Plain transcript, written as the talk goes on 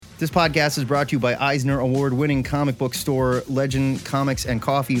This podcast is brought to you by Eisner Award-winning comic book store Legend Comics and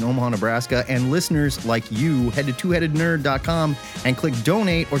Coffee in Omaha, Nebraska, and listeners like you. Head to twoheadednerd.com and click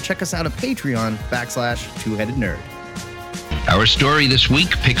donate or check us out at Patreon/twoheadednerd. Our story this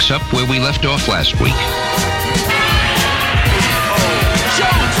week picks up where we left off last week.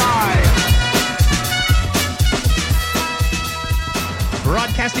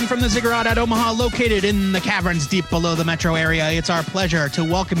 Broadcasting from the Ziggurat at Omaha, located in the caverns deep below the metro area, it's our pleasure to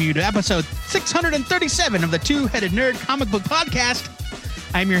welcome you to episode 637 of the Two-Headed Nerd Comic Book Podcast.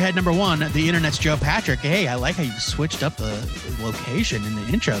 I'm your head number one, the internet's Joe Patrick. Hey, I like how you switched up the location in the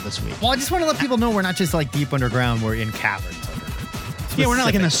intro this week. Well, I just want to let people know we're not just like deep underground, we're in caverns. Yeah, we're not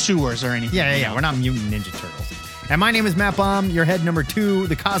like in the sewers or anything. Yeah. We're not Mutant Ninja Turtles. And my name is Matt Baum, your head number two.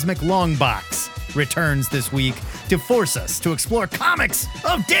 The Cosmic Long Box returns this week to force us to explore comics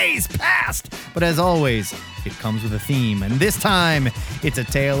of days past. But as always, it comes with a theme. And this time, it's a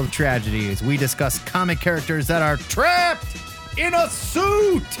tale of tragedy as we discuss comic characters that are trapped in a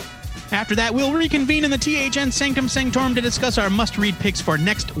suit. After that, we'll reconvene in the THN Sanctum Sanctorum to discuss our must-read picks for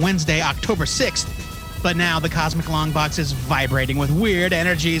next Wednesday, October 6th. But now the Cosmic Long Box is vibrating with weird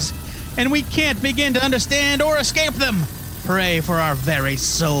energies, and we can't begin to understand or escape them. Pray for our very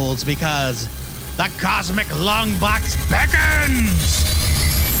souls, because the Cosmic Long Box beckons!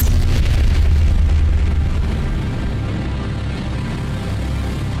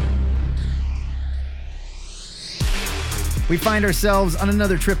 We find ourselves on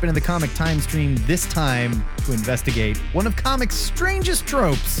another trip into the comic time stream, this time to investigate one of comics' strangest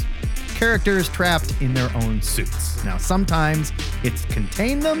tropes: characters trapped in their own suits. Now, sometimes it's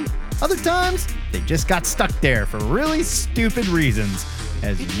contained them, other times they just got stuck there for really stupid reasons.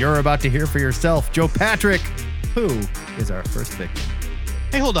 As you're about to hear for yourself, Joe Patrick, who is our first victim?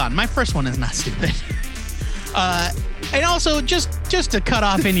 Hey, hold on. My first one is not stupid. And also, just to cut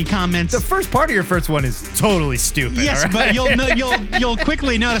off any comments. The first part of your first one is totally stupid. Yes, right? but you'll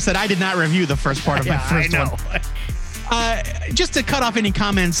quickly notice that I did not review the first part of my first one. Just to cut off any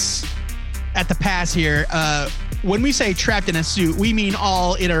comments at the pass here, when we say trapped in a suit, we mean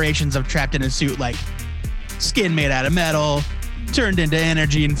all iterations of trapped in a suit, like skin made out of metal, turned into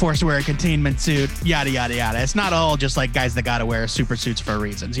energy and forced to wear a containment suit, yada, yada, yada. It's not all just like guys that gotta wear super suits for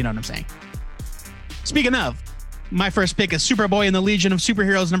reasons. You know what I'm saying? Speaking of, my first pick is Superboy and the Legion of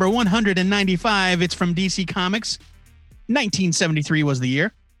Superheroes number 195. It's from DC Comics. 1973 was the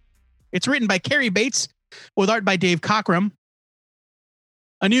year. It's written by Cary Bates with art by Dave Cockrum.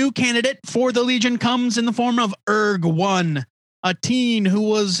 A new candidate for the Legion comes in the form of Erg-1, a teen who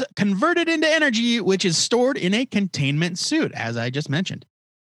was converted into energy, which is stored in a containment suit, as I just mentioned.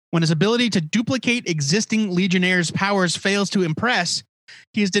 When his ability to duplicate existing Legionnaires' powers fails to impress,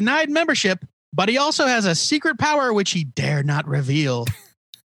 he is denied membership, but he also has a secret power which he dare not reveal.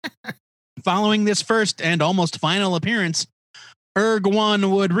 Following this first and almost final appearance,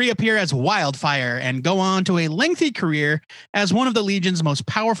 Erg-1 would reappear as Wildfire and go on to a lengthy career as one of the Legion's most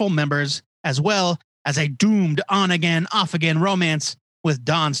powerful members, as well as a doomed on-again, off-again romance with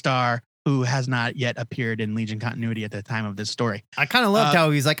Dawnstar, who has not yet appeared in Legion continuity at the time of this story. I kind of loved how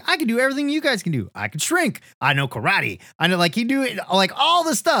he's like, I can do everything you guys can do. I can shrink. I know karate. I know, like, he do it, like all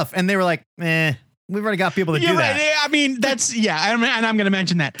the stuff. And they were like, we've already got people to do that. I mean, that's, and I'm going to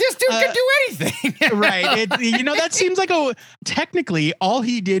mention that. This dude can do anything. Right. That seems like technically all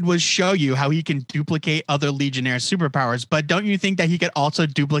he did was show you how he can duplicate other Legionnaire superpowers. But don't you think that he could also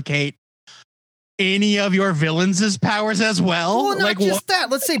duplicate any of your villains' powers as well? Well, not just that.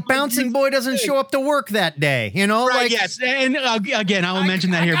 Let's say Bouncing Boy doesn't show up to work that day, Right, like, yes. And again, I will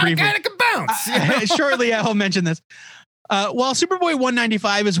mention that here briefly. I can bounce. Shortly, I will mention this. While Superboy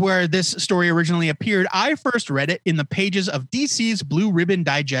 195 is where this story originally appeared, I first read it in the pages of DC's Blue Ribbon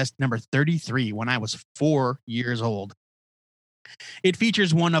Digest number 33 when I was 4 years old. It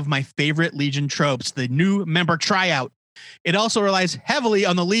features one of my favorite Legion tropes, the new member tryout. It also relies heavily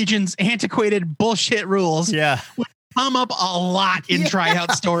on the Legion's antiquated bullshit rules. Yeah. Which come up a lot in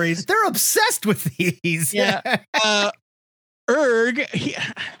tryout stories. They're obsessed with these. Yeah. Erg,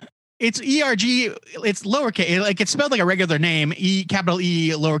 it's ERG, it's lowercase, like it's spelled like a regular name, capital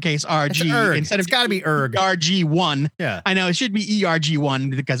E, lowercase RG. Instead of, it's got to be Erg. RG1. Yeah. I know, it should be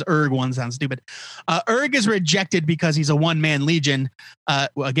ERG1 because Erg1 sounds stupid. Erg is rejected because he's a one-man Legion.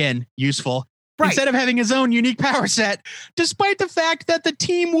 Again, useful. Right. Instead of having his own unique power set, despite the fact that the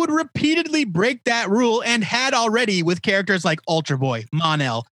team would repeatedly break that rule and had already with characters like Ultra Boy,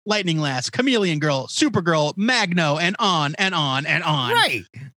 Mon-El, Lightning Lass, Chameleon Girl, Supergirl, Magno, and on and on and on. Right.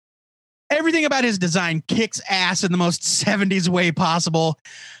 Everything about his design kicks ass in the most 70s way possible.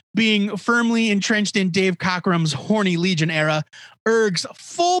 Being firmly entrenched in Dave Cockrum's horny Legion era, Urg's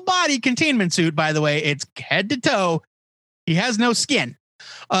full body containment suit, by the way, it's head to toe. He has no skin.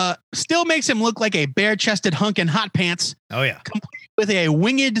 Still makes him look like a bare-chested hunk in hot pants. Oh, yeah. Complete with a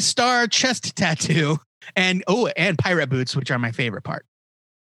winged star chest tattoo and pirate boots, which are my favorite part.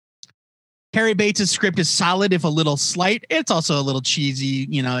 Cary Bates' script is solid, if a little slight. It's also a little cheesy,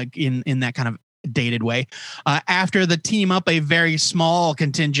 in that kind of dated way. After the team up, a very small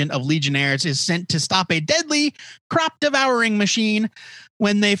contingent of Legionnaires is sent to stop a deadly crop devouring machine.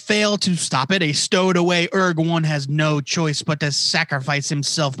 When they fail to stop it, a stowed away Urg One has no choice but to sacrifice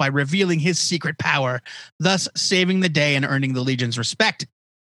himself by revealing his secret power, thus saving the day and earning the Legion's respect.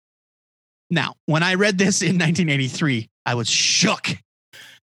 Now, when I read this in 1983, I was shook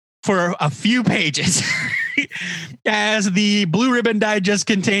for a few pages as the Blue Ribbon Digest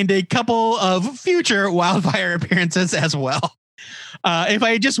contained a couple of future Wildfire appearances as well. If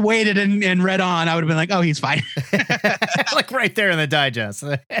I had just waited and read on, I would have been like, oh, he's fine. Like right there in the digest.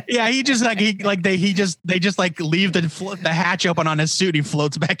 Yeah, they just leave the hatch open on his suit. He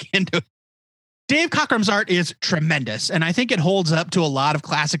floats back into it. Dave Cockrum's art is tremendous, and I think it holds up to a lot of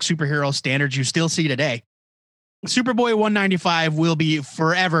classic superhero standards you still see today. Superboy 195 will be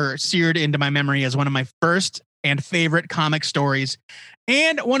forever seared into my memory as one of my first and favorite comic stories,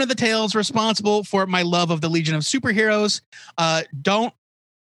 and one of the tales responsible for my love of the Legion of Superheroes. Don't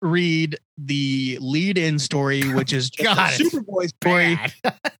read the lead-in story, which is just a Superboy story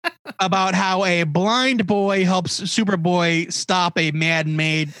about how a blind boy helps Superboy stop a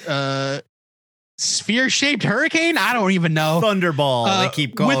man-made sphere-shaped hurricane. I don't even know. Thunderball, they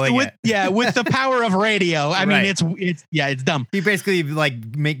keep calling it. Yeah, with the power of radio. I mean, it's dumb. He basically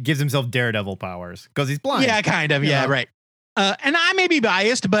gives himself Daredevil powers because he's blind. Yeah, kind of. Yeah, right. And I may be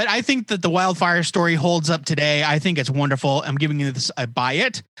biased, but I think that the Wildfire story holds up today. I think it's wonderful. I'm giving you this a buy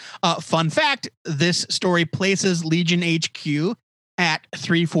it. Fun fact, this story places Legion HQ at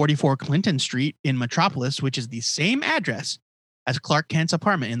 344 Clinton Street in Metropolis, which is the same address as Clark Kent's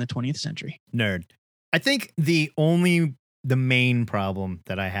apartment in the 20th century. Nerd. I think the main problem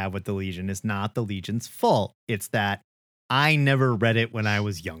that I have with the Legion is not the Legion's fault. It's that I never read it when I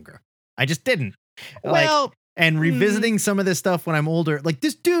was younger. I just didn't. And revisiting some of this stuff when I'm older, like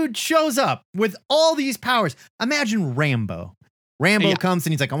this dude shows up with all these powers. Imagine Rambo. Rambo comes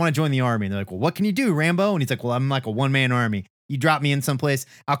and he's like, I want to join the army. And they're like, well, what can you do, Rambo? And he's like, well, I'm like a one-man army. You drop me in someplace,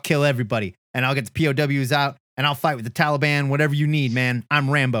 I'll kill everybody. And I'll get the POWs out. And I'll fight with the Taliban, whatever you need, man. I'm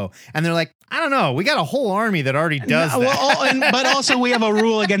Rambo. And they're like, I don't know. We got a whole army that already does that. But also we have a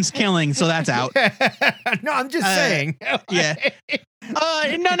rule against killing, so that's out. No, I'm just saying. Yeah. No.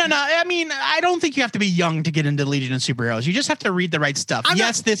 I mean, I don't think you have to be young to get into Legion of Superheroes. You just have to read the right stuff.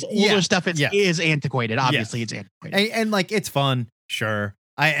 This older stuff is antiquated. Obviously, it's antiquated. And it's fun. Sure.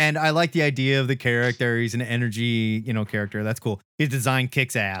 I like the idea of the character. He's an energy, character. That's cool. His design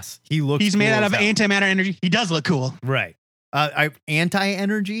kicks ass. He's made out of antimatter energy. He does look cool. Right.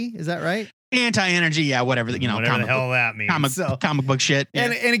 Anti-energy. Is that right? Anti-energy. Yeah. Whatever. Whatever the hell that means. Comic book shit. Yeah.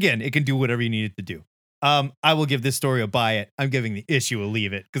 And again, it can do whatever you need it to do. I will give this story a buy it. I'm giving the issue a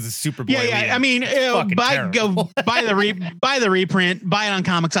leave it because it's Superboy. Yeah. I mean, buy the reprint. Buy it on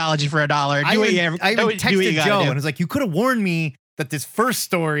Comixology for $1. I even texted Joe and I was like, you could have warned me that this first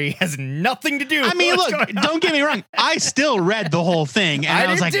story has nothing to do. I mean, look, don't get me wrong. I still read the whole thing, and I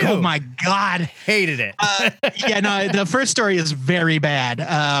was like, oh my God. Hated it. The first story is very bad.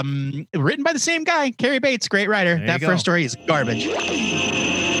 Written by the same guy, Cary Bates, great writer. That first story is garbage.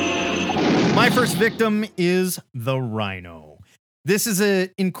 My first victim is the Rhino. This is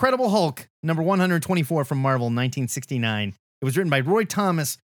an Incredible Hulk, number 124 from Marvel, 1969. It was written by Roy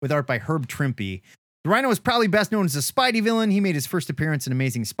Thomas with art by Herb Trimpe. The Rhino is probably best known as a Spidey villain. He made his first appearance in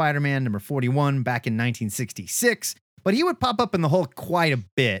Amazing Spider-Man number 41 back in 1966, but he would pop up in the Hulk quite a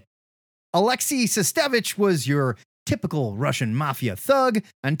bit. Alexei Sestevich was your typical Russian mafia thug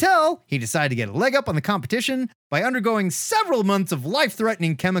until he decided to get a leg up on the competition by undergoing several months of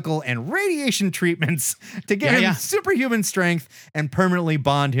life-threatening chemical and radiation treatments to give him superhuman strength and permanently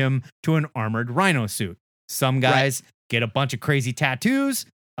bond him to an armored Rhino suit. Some guys get a bunch of crazy tattoos.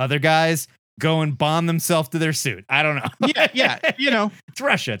 Other guys go and bond themselves to their suit. I don't know. Yeah. It's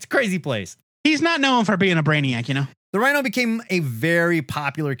Russia. It's a crazy place. He's not known for being a brainiac, The Rhino became a very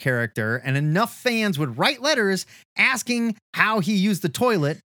popular character, and enough fans would write letters asking how he used the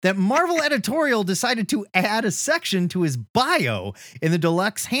toilet that Marvel Editorial decided to add a section to his bio in the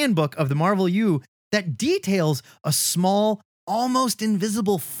deluxe handbook of the Marvel U that details a small, almost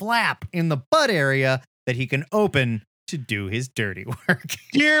invisible flap in the butt area that he can open to do his dirty work.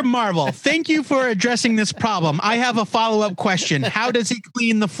 Dear Marvel, thank you for addressing this problem. I have a follow-up question. How does he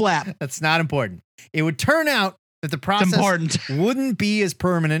clean the flap? That's not important. It would turn out that the process important. wouldn't be as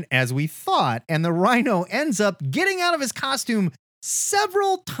permanent as we thought, and the Rhino ends up getting out of his costume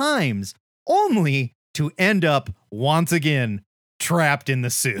several times, only to end up once again trapped in the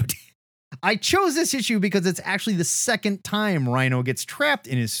suit. I chose this issue because it's actually the second time Rhino gets trapped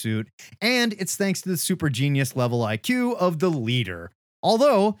in his suit, and it's thanks to the super genius level IQ of the leader.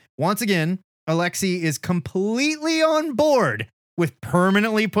 Although, once again, Alexei is completely on board with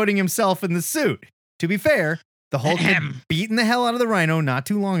permanently putting himself in the suit. To be fair, the Hulk had beaten the hell out of the Rhino not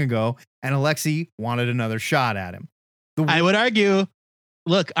too long ago, and Alexei wanted another shot at him. I would argue,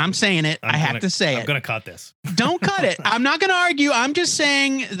 look, I'm saying it. I have to say it. I'm going to cut this. Don't cut it. I'm not going to argue. I'm just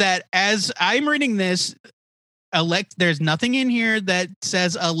saying that as I'm reading this, there's nothing in here that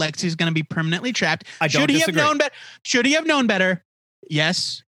says Alexei's going to be permanently trapped. I don't disagree. Should he have known better?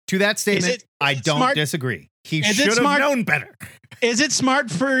 Yes. To that statement, I don't disagree. He should have known better. Is it smart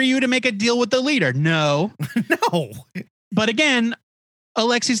for you to make a deal with the leader? No. No. But again,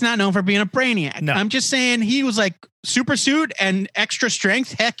 Alexei's not known for being a brainiac. No. I'm just saying he was like super suit and extra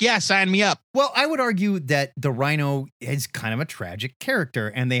strength. Heck yeah, sign me up. Well, I would argue that the Rhino is kind of a tragic character,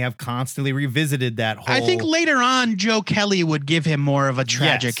 and they have constantly revisited that whole... I think later on, Joe Kelly would give him more of a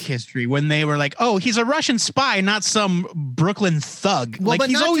tragic history when they were like, oh, he's a Russian spy, not some Brooklyn thug. Well, like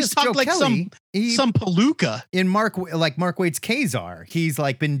he's always talked Joe like Kelly, some palooka. In Mark Waid's Kazar, he's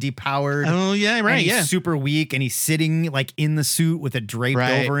like been depowered. Oh, yeah, right, he's super weak, and he's sitting like in the suit with a drape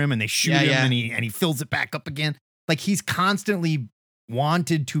over him, and they shoot him, and he fills it back up again. Like he's constantly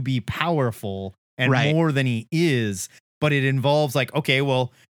wanted to be powerful and more than he is, but it involves like, okay,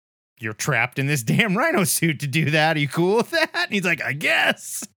 well, you're trapped in this damn Rhino suit to do that. Are you cool with that? And he's like, I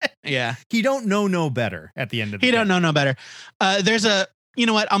guess. Yeah. He don't know no better at the end of the day. He don't know no better. There's a, you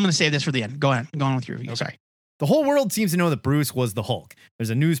know what? I'm going to save this for the end. Go on with your review. Okay. Sorry. The whole world seems to know that Bruce was the Hulk. There's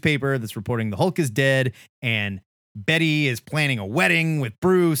a newspaper that's reporting the Hulk is dead, and Betty is planning a wedding with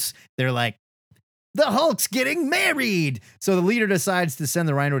Bruce. They're like, the Hulk's getting married. So the leader decides to send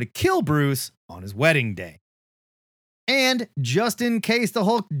the Rhino to kill Bruce on his wedding day. And just in case the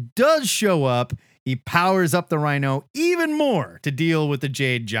Hulk does show up, he powers up the Rhino even more to deal with the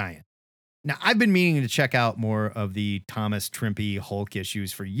Jade Giant. Now, I've been meaning to check out more of the Thomas Trimpe Hulk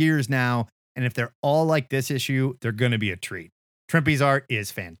issues for years now. And if they're all like this issue, they're going to be a treat. Trimpe's art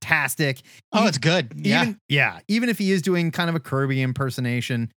is fantastic. Oh, it's good. Even if he is doing kind of a Kirby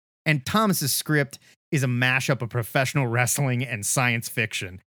impersonation. And Thomas's script is a mashup of professional wrestling and science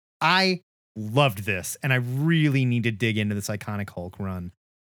fiction. I loved this, and I really need to dig into this iconic Hulk run.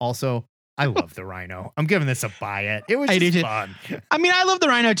 Also, I love the Rhino. I'm giving this a buy it. It was just fun. I mean, I love the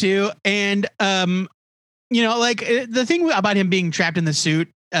Rhino too. And, like the thing about him being trapped in the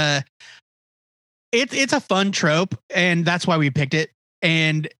suit, it's a fun trope, and that's why we picked it.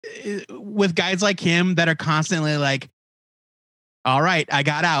 And with guys like him that are constantly like, all right, I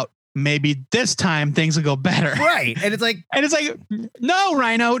got out. Maybe this time things will go better. Right. And it's like, no,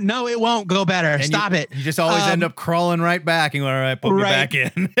 Rhino, no, it won't go better. Stop it. You just always end up crawling right back and going, all right, put me back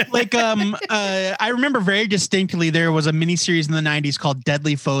in. Like, I remember very distinctly, there was a miniseries in the 90s called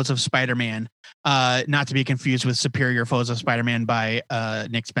Deadly Foes of Spider-Man. Not to be confused with Superior Foes of Spider-Man by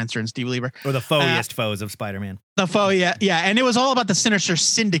Nick Spencer and Steve Lieber. Or the foeiest foes of Spider-Man. The foe, yeah. And it was all about the Sinister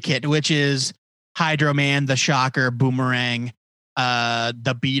Syndicate, which is Hydro Man, the Shocker, Boomerang,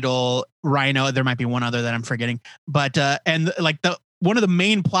 the Beetle, Rhino. There might be one other that I'm forgetting, but and like one of the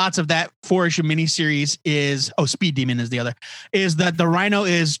main plots of that 4-issue miniseries is Speed Demon is the other, is that the Rhino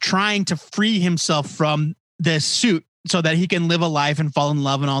is trying to free himself from this suit so that he can live a life and fall in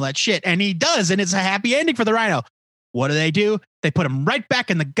love and all that shit, and he does, and it's a happy ending for the Rhino. What do? They put him right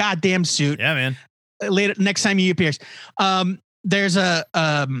back in the goddamn suit. Yeah, man. Later, next time he appears, there's a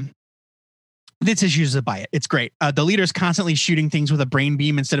this issue is a buy it. It's great. The leader's constantly shooting things with a brain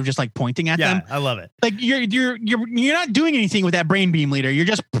beam instead of just like pointing at them. Yeah, I love it. Like you're not doing anything with that brain beam, leader. You're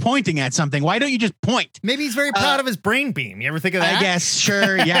just pointing at something. Why don't you just point? Maybe he's very proud of his brain beam. You ever think of that? I guess,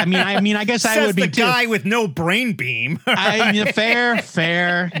 sure. Yeah. I mean, I guess I would be the too. Guy with no brain beam.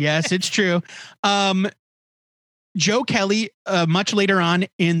 Fair. Yes, it's true. Joe Kelly, much later on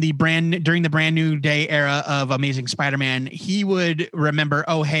in during the Brand New Day era of Amazing Spider-Man, he would remember,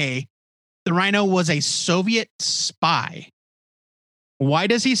 oh, hey, the Rhino was a Soviet spy. Why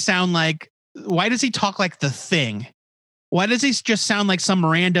does he talk like the Thing? Why does he just sound like some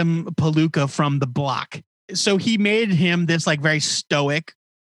random palooka from the block? So he made him this like very stoic,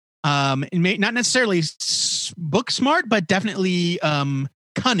 not necessarily book smart, but definitely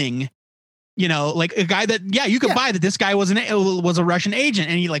cunning. Like a guy that, you could buy that this guy was a Russian agent,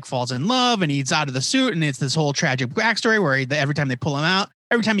 and he like falls in love and he's out of the suit, and it's this whole tragic backstory where every time they pull him out,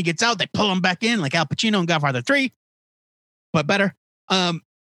 Every time he gets out, they pull him back in, like Al Pacino in Godfather 3, but better. Like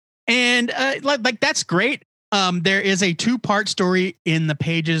that's great. There is a 2-part story in the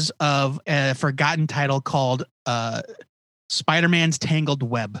pages of a forgotten title called Spider-Man's Tangled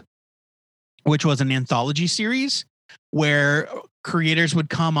Web, which was an anthology series where creators would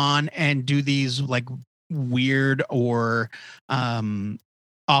come on and do these like weird or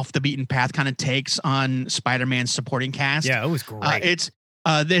off the beaten path kind of takes on Spider-Man's supporting cast. Yeah, it was great.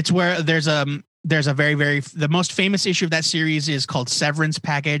 It's where there's a very, the most famous issue of that series is called Severance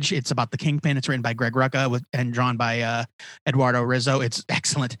Package. It's about the Kingpin. It's written by Greg Rucka and drawn by Eduardo Rizzo. It's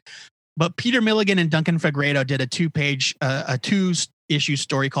excellent. But Peter Milligan and Duncan Fegredo did a 2-issue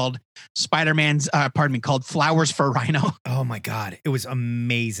story called called Flowers for Rhino. Oh my God. It was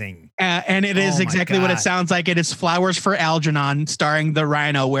amazing. And it is exactly what it sounds like. It is Flowers for Algernon, starring the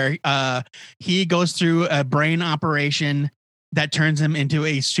Rhino, where he goes through a brain operation that turns him into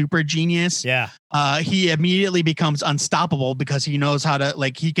a super genius. Yeah. He immediately becomes unstoppable because he knows how to,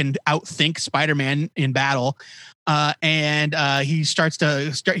 like, he can outthink Spider-Man in battle. He tries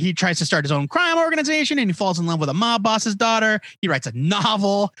to start his own crime organization, and he falls in love with a mob boss's daughter. He writes a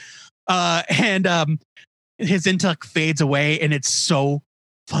novel, his intellect fades away, and it's so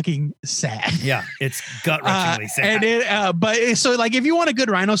fucking sad. Yeah, it's gut-wrenchingly sad. So like, if you want a good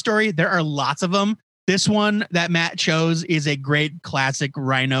Rhino story, there are lots of them. This one that Matt chose is a great classic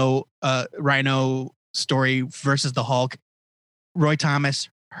Rhino story versus the Hulk. Roy Thomas,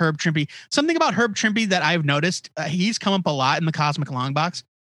 Herb Trimpe. Something about Herb Trimpe that I've noticed, he's come up a lot in the Cosmic Longbox.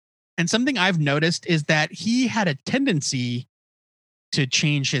 And something I've noticed is that he had a tendency to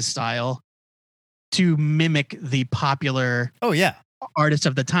change his style to mimic the popular artists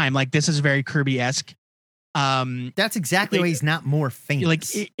of the time. Like, this is very Kirby-esque. That's exactly why he's not more famous. Like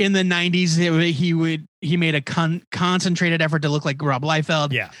in the 90s, he made a concentrated effort to look like Rob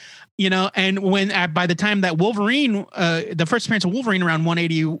Liefeld. Yeah. You know, and when by the time that Wolverine, the first appearance of Wolverine around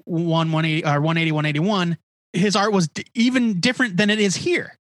 181, his art was even different than it is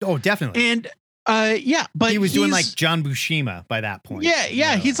here. Oh, definitely. And but he was doing like John Buscema by that point. Yeah,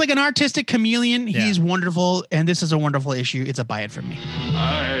 yeah. He's like an artistic chameleon. Yeah. He's wonderful, and this is a wonderful issue. It's a buy it from me.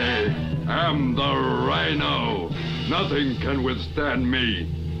 I am the Rhino. Nothing can withstand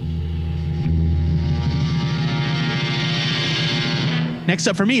me. Next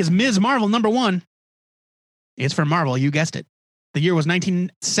up for me is Ms. Marvel #1. It's from Marvel, you guessed it. The year was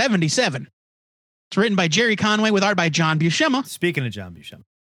 1977. It's written by Jerry Conway with art by John Buscema. Speaking of John Buscema.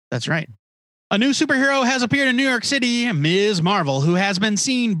 That's right. A new superhero has appeared in New York City, Ms. Marvel, who has been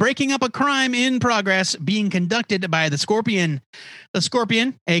seen breaking up a crime in progress being conducted by the Scorpion. The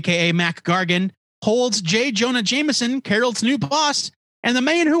Scorpion, a.k.a. Mac Gargan, holds J. Jonah Jameson, Carol's new boss, and the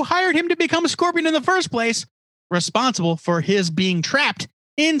man who hired him to become Scorpion in the first place, responsible for his being trapped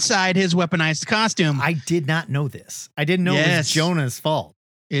inside his weaponized costume. I did not know this. I didn't know it was Jonah's fault.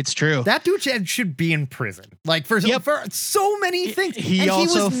 It's true. That dude should be in prison, like for so many things. He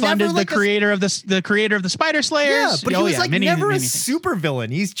also funded the creator of the Spider Slayers. Yeah, but he was never a supervillain.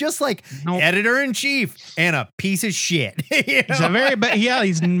 He's just like editor in chief and a piece of shit. You know?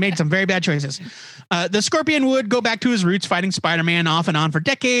 He's made some very bad choices. The Scorpion would go back to his roots, fighting Spider-Man off and on for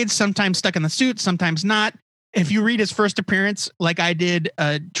decades. Sometimes stuck in the suit, sometimes not. If you read his first appearance, like I did,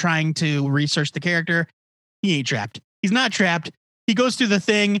 trying to research the character, he ain't trapped. He's not trapped. He goes through the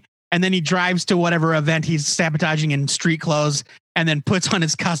thing, and then he drives to whatever event he's sabotaging in street clothes, and then puts on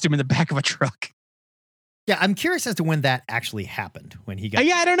his costume in the back of a truck. Yeah, I'm curious as to when that actually happened. When he got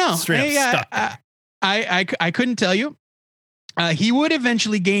I don't know. Straight up stuck. I couldn't tell you. He would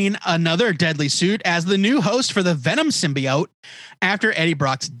eventually gain another deadly suit as the new host for the Venom symbiote after Eddie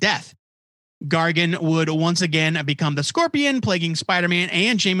Brock's death. Gargan would once again become the Scorpion, plaguing Spider-Man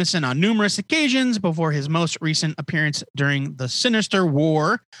and Jameson on numerous occasions before his most recent appearance during the Sinister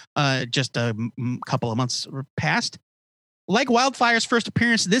War, just a couple of months past. Like Wildfire's first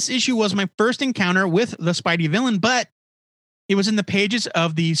appearance, this issue was my first encounter with the Spidey villain, but it was in the pages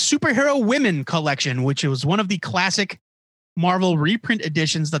of the Superhero Women collection, which was one of the classic Marvel reprint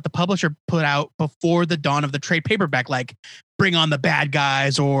editions that the publisher put out before the dawn of the trade paperback, like Bring on the Bad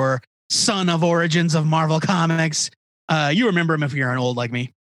Guys or Son of Origins of Marvel Comics. You remember him if you're an old like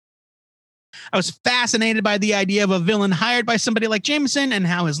me. I was fascinated by the idea of a villain hired by somebody like Jameson and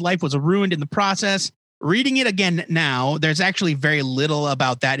how his life was ruined in the process. Reading it again now, there's actually very little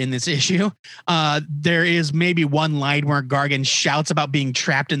about that in this issue. There is maybe one line where Gargan shouts about being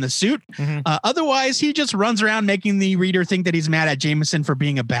trapped in the suit. Mm-hmm. Otherwise, he just runs around making the reader think that he's mad at Jameson for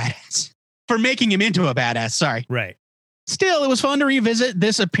being a badass. For making him into a badass, sorry. Right. Still, it was fun to revisit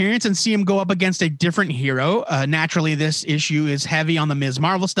this appearance and see him go up against a different hero. Naturally, this issue is heavy on the Ms.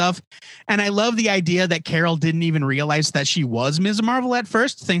 Marvel stuff. And I love the idea that Carol didn't even realize that she was Ms. Marvel at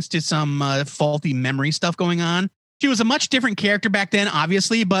first, thanks to some faulty memory stuff going on. She was a much different character back then,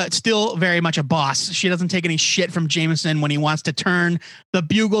 obviously, but still very much a boss. She doesn't take any shit from Jameson when he wants to turn the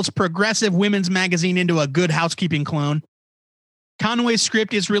Bugle's progressive women's magazine into a Good Housekeeping clone. Conway's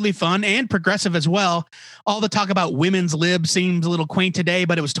script is really fun and progressive as well. All the talk about women's lib seems a little quaint today,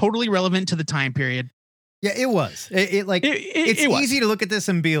 but it was totally relevant to the time period. Yeah, it was. It's it was. easy to look at this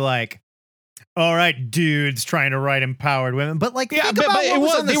and be like, all right, dudes trying to write empowered women. But like, Yeah, think but about it what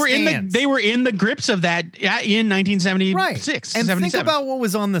was was on the stands. they were in the grips of that in 1976, Right. And 77. think about what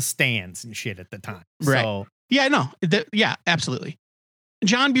was on the stands and shit at the time. Right. So, Yeah, no. Yeah, absolutely.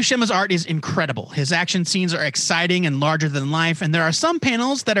 John Buscema's art is incredible. His action scenes are exciting and larger than life, and there are some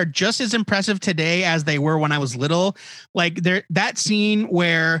panels that are just as impressive today as they were when I was little. Like there's a scene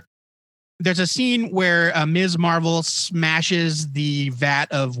where Ms. Marvel smashes the vat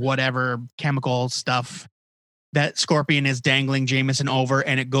of whatever chemical stuff that Scorpion is dangling Jameson over,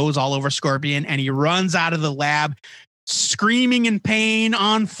 and it goes all over Scorpion, and he runs out of the lab screaming in pain,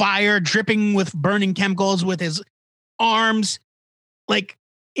 on fire, dripping with burning chemicals, with his arms like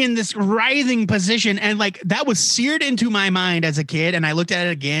in this writhing position. And like that was seared into my mind as a kid. And I looked at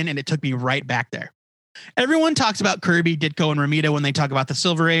it again and it took me right back there. Everyone talks about Kirby, Ditko, and Romita when they talk about the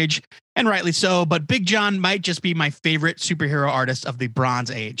Silver Age, and rightly so. But Big John might just be my favorite superhero artist of the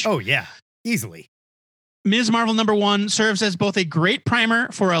Bronze Age. oh yeah, easily. Ms. Marvel #1 serves as both a great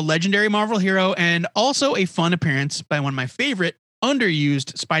primer for a legendary Marvel hero and also a fun appearance by one of my favorite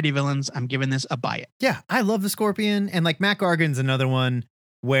underused Spidey villains. I'm giving this a buy it. Yeah, I love the Scorpion. And like Matt Gargan's another one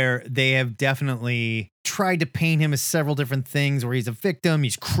where they have definitely tried to paint him as several different things, where he's a victim,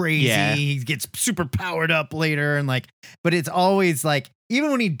 he's crazy, Yeah. he gets super powered up later. And like, but it's always like,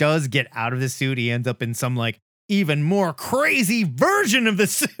 even when he does get out of the suit, he ends up in some like even more crazy version of the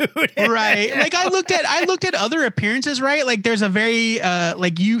suit. Right. Like I looked at other appearances, right? Like there's a very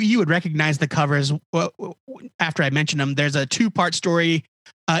like you would recognize the covers after I mentioned them. There's a 2-part story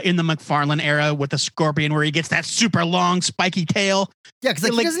in the McFarlane era with the Scorpion where he gets that super long spiky tail. Yeah, because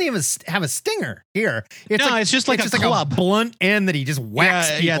like, Like- he doesn't even have a stinger here. It's just like a club. blunt end that he just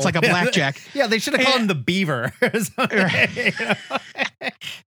whacks people. Yeah, it's like a blackjack. Yeah, they should have called him the Beaver. or something, you know?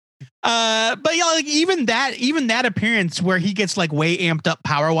 But yeah, like even that appearance where he gets like way amped up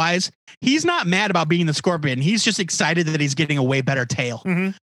power wise, he's not mad about being the Scorpion. He's just excited that he's getting a way better tail.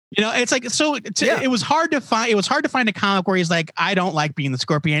 Mhm. You know, it's like it was hard to find. It was hard to find a comic where he's like, I don't like being the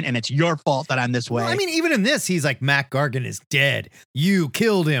Scorpion, and it's your fault that I'm this way. Well, I mean, even in this, he's like, Matt Gargan is dead. You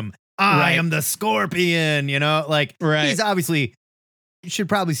killed him. I Right. am the Scorpion. You know, like Right. he's obviously should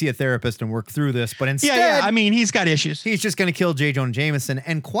probably see a therapist and work through this. But instead, yeah. I mean, he's got issues. he's just going to kill J. Jonah Jameson.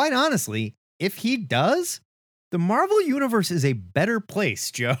 And quite honestly, if he does, the Marvel universe is a better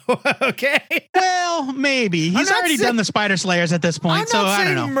place, Joe. Okay. Well, maybe he's not already saying- done the Spider Slayers at this I'm point, so not I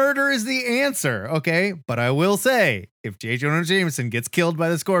saying don't know. murder is the answer, okay? But I will say, if J. Jonah Jameson gets killed by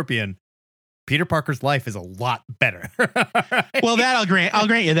the Scorpion, Peter Parker's life is a lot better. Well, that I'll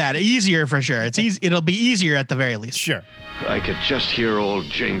grant you that. Easier for sure. It's easy. It'll be easier at the very least. Sure. I could just hear old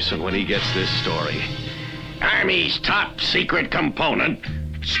Jameson when he gets this story. Army's top secret component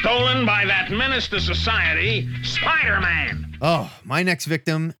stolen by that menace to society, Spider-Man. Oh, my next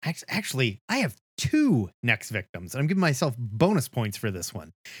victim. Actually, I have 2 next victims. I'm giving myself bonus points for this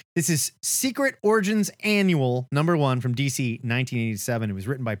one. This is Secret Origins Annual #1 from DC 1987. It was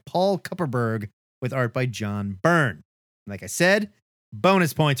written by Paul Kupperberg with art by John Byrne. Like I said,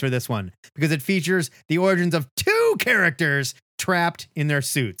 bonus points for this one because it features the origins of 2 characters trapped in their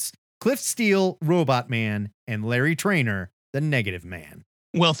suits. Cliff Steele, Robot Man, and Larry Traynor, the Negative Man.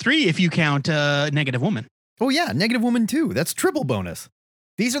 Well, 3 if you count Negative Woman. Oh yeah, Negative Woman 2. That's triple bonus.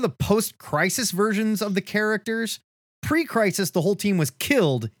 These are the post-crisis versions of the characters. Pre-crisis, the whole team was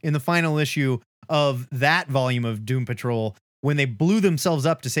killed in the final issue of that volume of Doom Patrol when they blew themselves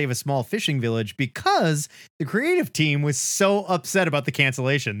up to save a small fishing village because the creative team was so upset about the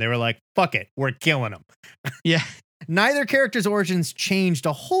cancellation. They were like, fuck it, we're killing them. Yeah. Neither character's origins changed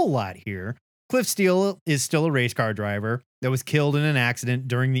a whole lot here. Cliff Steele is still a race car driver that was killed in an accident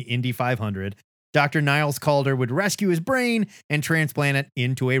during the Indy 500. Dr. Niles Calder would rescue his brain and transplant it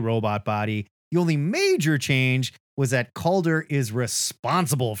into a robot body. The only major change was that Calder is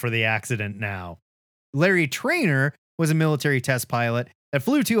responsible for the accident now. Larry Traynor was a military test pilot that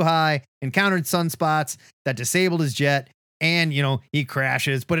flew too high, encountered sunspots that disabled his jet, and, he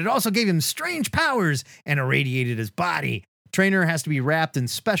crashes, but it also gave him strange powers and irradiated his body. Traynor has to be wrapped in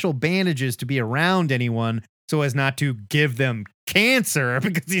special bandages to be around anyone, so as not to give them cancer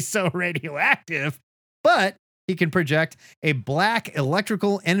because he's so radioactive. But he can project a black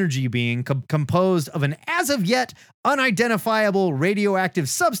electrical energy being composed of an as of yet unidentifiable radioactive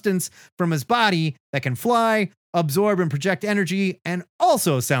substance from his body that can fly, absorb, and project energy, and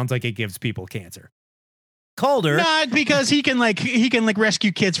also sounds like it gives people cancer. Calder. Not because he can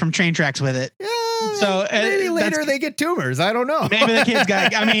rescue kids from train tracks with it. So maybe later they get tumors. I don't know. Maybe the kids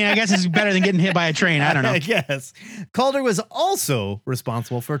got. I mean, I guess it's better than getting hit by a train. I don't know. Yes. Calder was also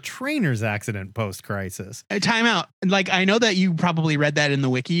responsible for Trainer's accident post-crisis. Time out. Like, I know that you probably read that in the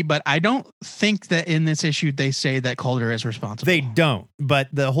wiki, but I don't think that in this issue they say that Calder is responsible. They don't. But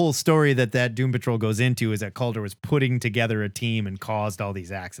the whole story that Doom Patrol goes into is that Calder was putting together a team and caused all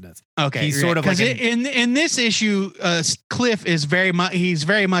these accidents. Okay, he's sort of like in this issue, Cliff is very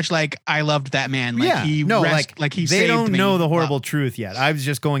much like, I loved that man. Like, yeah, he they saved don't me. know the horrible truth yet. I was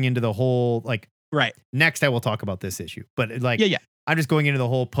just going into the whole right. Next, I will talk about this issue, but yeah. I'm just going into the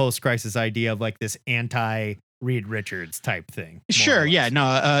whole post-crisis idea of like this anti-Reed Richards type thing. Sure. Yeah. No.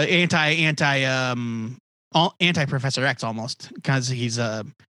 Anti Professor X almost, because he's the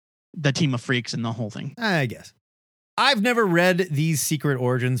team of freaks and the whole thing. I guess. I've never read these Secret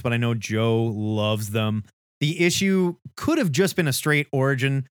Origins, but I know Joe loves them. The issue could have just been a straight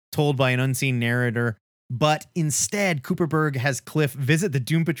origin told by an unseen narrator, but instead Cooperberg has Cliff visit the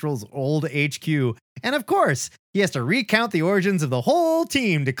Doom Patrol's old HQ, and of course, he has to recount the origins of the whole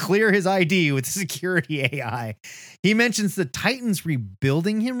team to clear his ID with security AI. He mentions the Titans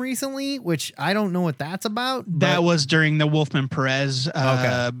rebuilding him recently, which I don't know what that's about. That was during the Wolfman Perez.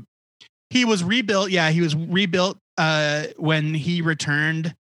 Okay. He was rebuilt. Yeah, he was rebuilt when he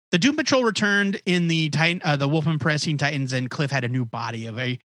returned. The Doom Patrol returned in the Wolfman Perez Teen Titans, and Cliff had a new body,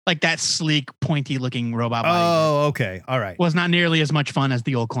 like that sleek, pointy-looking robot body. Oh, okay. All right. Was not nearly as much fun as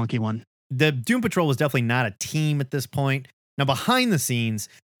the old clunky one. The Doom Patrol was definitely not a team at this point. Now, behind the scenes,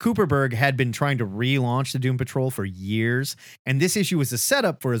 Cooperberg had been trying to relaunch the Doom Patrol for years, and this issue was a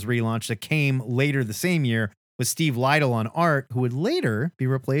setup for his relaunch that came later the same year with Steve Liedel on art, who would later be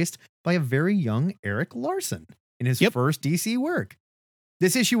replaced by a very young Eric Larson in his first DC work.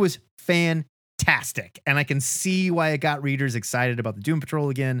 This issue was fantastic, and I can see why it got readers excited about the Doom Patrol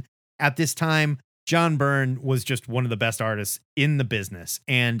again. At this time, John Byrne was just one of the best artists in the business,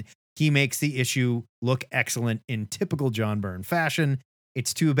 and he makes the issue look excellent in typical John Byrne fashion.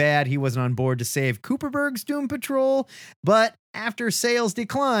 It's too bad he wasn't on board to save Cooperberg's Doom Patrol, but after sales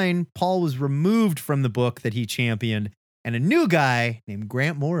decline, Paul was removed from the book that he championed, and a new guy named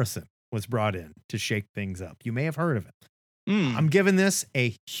Grant Morrison was brought in to shake things up. You may have heard of him. I'm giving this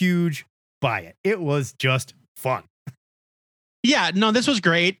a huge buy it. It was just fun. Yeah, no, this was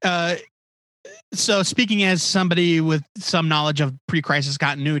great. So speaking as somebody with some knowledge of pre-crisis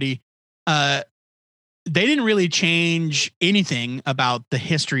continuity, they didn't really change anything about the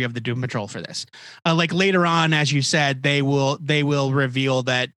history of the Doom Patrol for this. Like later on, as you said, they will reveal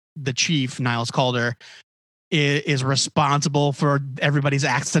that the chief, Niles Calder, is responsible for everybody's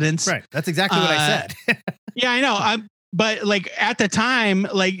accidents. Right. That's exactly what I said. Yeah, I know. But like at the time,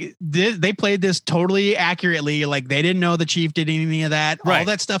 like they played this totally accurately. Like they didn't know the chief did any of that. Right. All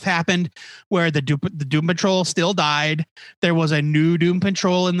that stuff happened where the Doom Patrol still died. There was a new Doom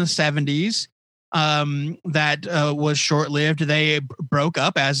Patrol in the 70s that was short-lived. They broke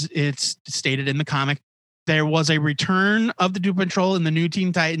up, as it's stated in the comic. There was a return of the Doom Patrol in the new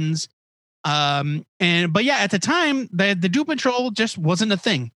Teen Titans. But yeah, at the time, the Doom Patrol just wasn't a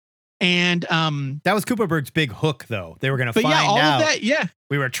thing. And that was Cooperberg's big hook, though. They were going to find out. Of that,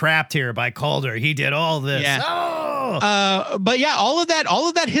 we were trapped here by Calder. He did all this. Yeah. Oh! But yeah, all of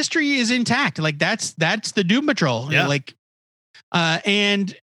that history is intact. Like that's the Doom Patrol. Yeah. Like,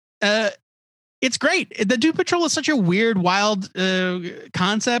 it's great. The Doom Patrol is such a weird, wild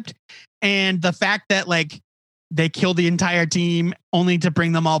concept, and the fact that like they kill the entire team only to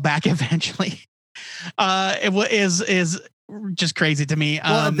bring them all back eventually, is just crazy to me.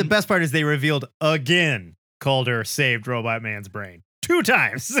 Well, the best part is they revealed again Calder saved Robot Man's brain 2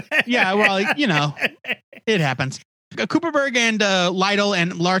 times. Yeah, well, you know, it happens. Cooperberg and Liedel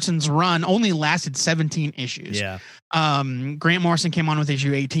and Larson's run only lasted 17 issues. Yeah. Grant Morrison came on with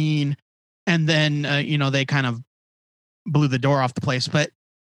issue 18, and then they kind of blew the door off the place. But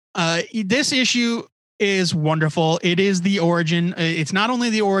this issue is wonderful. It is the origin. It's not only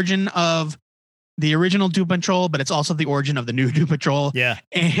the origin of the original Doom Patrol, but it's also the origin of the new Doom Patrol. Yeah.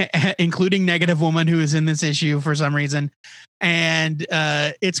 Including Negative Woman, who is in this issue for some reason. And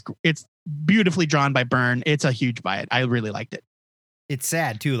it's beautifully drawn by Byrne. It's a huge buy it. I really liked it. It's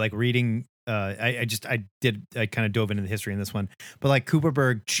sad too, like reading I kind of dove into the history in this one, but like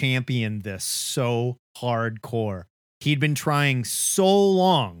Kupperberg championed this so hardcore. He'd been trying so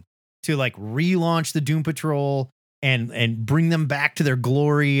long to like relaunch the Doom Patrol and bring them back to their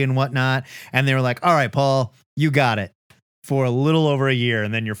glory and whatnot. And they were like, all right, Paul, you got it for a little over a year,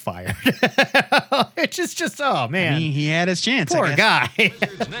 and then you're fired. It's just, oh man. I mean, he had his chance. Poor guy.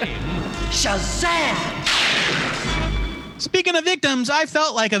 Shazam! Speaking of victims, I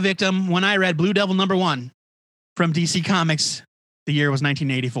felt like a victim when I read Blue Devil #1 from DC Comics. The year was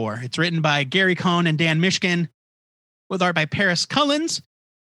 1984. It's written by Gary Cohn and Dan Mishkin, with art by Paris Cullins.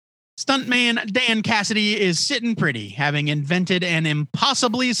 Stuntman Dan Cassidy is sitting pretty, having invented an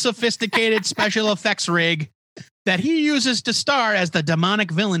impossibly sophisticated special effects rig that he uses to star as the demonic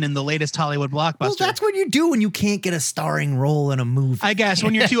villain in the latest Hollywood blockbuster. Well, that's what you do when you can't get a starring role in a movie. I guess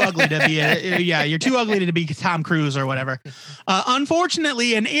when you're too ugly to be, you're too ugly to be Tom Cruise or whatever.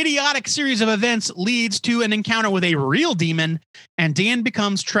 Unfortunately, an idiotic series of events leads to an encounter with a real demon, and Dan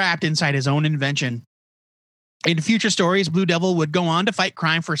becomes trapped inside his own invention. In future stories, Blue Devil would go on to fight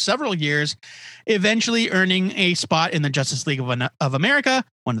crime for several years, eventually earning a spot in the Justice League of America,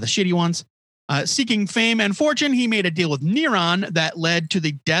 one of the shitty ones. Seeking fame and fortune, he made a deal with Neron that led to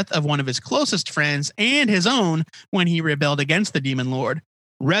the death of one of his closest friends and his own when he rebelled against the Demon Lord.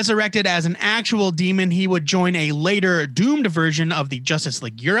 Resurrected as an actual demon, he would join a later doomed version of the Justice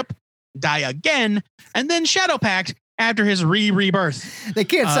League Europe, die again, and then Shadow Pact after his rebirth. They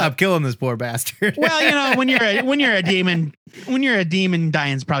can't stop killing this poor bastard. Well, you know, when you're a demon,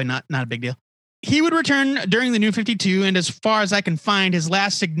 dying's probably not a big deal. He would return during the New 52, and as far as I can find, his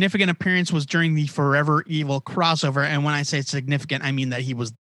last significant appearance was during the Forever Evil crossover. And when I say significant, I mean that he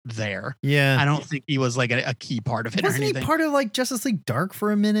was there. Yeah. I don't think he was like a key part of it. Wasn't or anything. he part of like Justice League Dark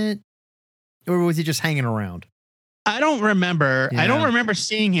for a minute? Or was he just hanging around? I don't remember. Yeah. I don't remember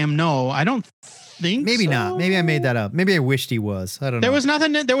seeing him. No, I don't think Maybe so. not. Maybe I made that up. Maybe I wished he was. I don't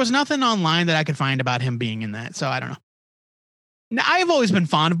know. There was nothing online that I could find about him being in that. So I don't know. Now, I've always been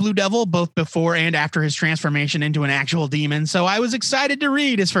fond of Blue Devil, both before and after his transformation into an actual demon, so I was excited to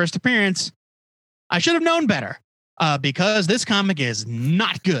read his first appearance. I should have known better, because this comic is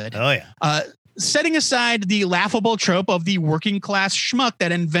not good. Oh, yeah. Setting aside the laughable trope of the working class schmuck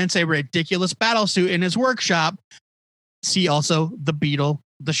that invents a ridiculous battlesuit in his workshop, see also the Beetle,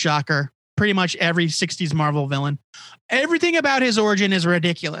 the Shocker, pretty much every 60s Marvel villain. Everything about his origin is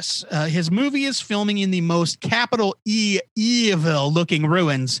ridiculous. His movie is filming in the most capital E evil looking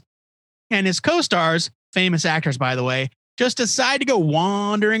ruins. And his co-stars, famous actors, by the way, just decide to go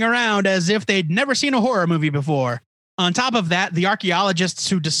wandering around as if they'd never seen a horror movie before. On top of that, the archaeologists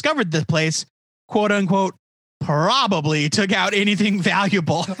who discovered the place, quote unquote, probably took out anything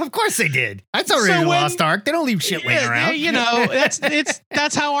valuable. Of course they did. That's already Lost Ark. They don't leave shit laying around. You know,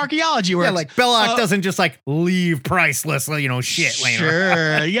 that's how archaeology works. Yeah, like Belloc doesn't just like leave priceless, shit laying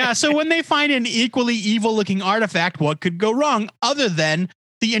around. Sure. Yeah. So when they find an equally evil looking artifact, what could go wrong other than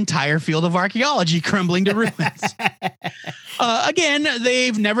the entire field of archaeology crumbling to ruins? Again,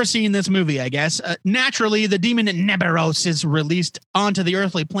 they've never seen this movie, I guess. Naturally, the demon Neberos is released onto the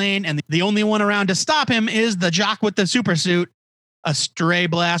earthly plane, and the only one around to stop him is the jock with the super suit. A stray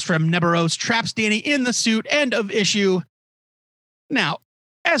blast from Neberos traps Danny in the suit. End of issue. Now,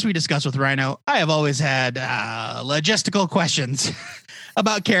 as we discussed with Rhino, I have always had logistical questions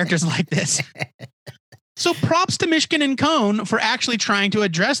about characters like this. So props to Mishkin and Cohn for actually trying to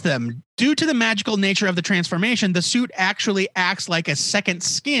address them. Due to the magical nature of the transformation, the suit actually acts like a second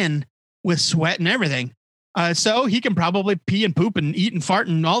skin with sweat and everything. So he can probably pee and poop and eat and fart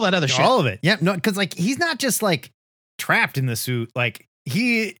and all that other shit. All of it. Yeah, no, because like he's not just like trapped in the suit. Like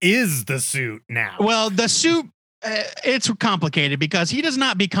he is the suit now. Well, the suit, it's complicated because he does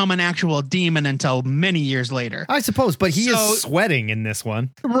not become an actual demon until many years later. I suppose, but he is sweating in this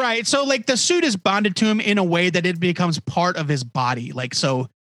one. Right. So like the suit is bonded to him in a way that it becomes part of his body. Like, so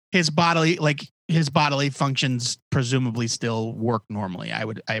his bodily functions presumably still work normally. I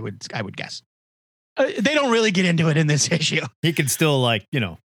would guess. They don't really get into it in this issue. He can still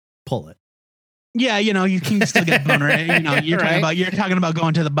pull it. Yeah, you can still get a boner. You're right? talking about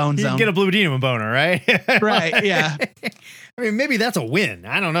going to the bone zone. You get a Blue Demon boner, right? Right. Yeah. I mean, maybe that's a win.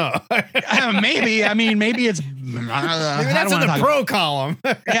 I don't know. Maybe. I mean, maybe it's. Maybe that's in the pro column.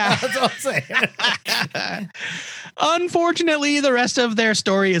 Yeah, that's all I'm saying. Unfortunately, the rest of their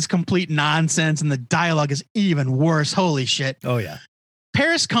story is complete nonsense, and the dialogue is even worse. Holy shit! Oh yeah.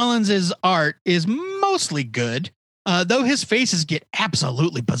 Paris Cullins' art is mostly good, though his faces get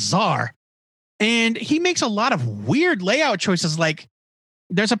absolutely bizarre. And he makes a lot of weird layout choices, like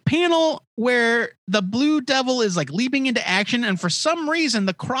there's a panel where the Blue Devil is like leaping into action, and for some reason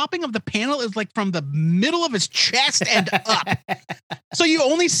the cropping of the panel is like from the middle of his chest and up. So you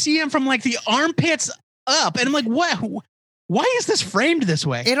only see him from like the armpits up, and I'm like, what? Why is this framed this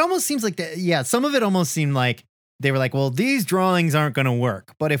way? It almost seems like some of it almost seemed like they were like, well, these drawings aren't going to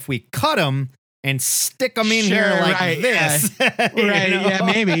work, but if we cut them and stick them in here like this. Right, yeah,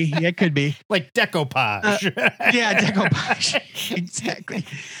 maybe. It could be. Like decoupage. Decoupage. Exactly.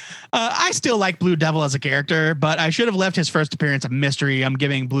 I still like Blue Devil as a character, but I should have left his first appearance a mystery. I'm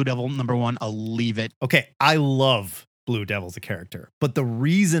giving Blue Devil #1 a leave it. Okay, I love Blue Devil as a character, but the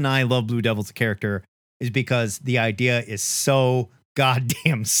reason I love Blue Devil as a character is because the idea is so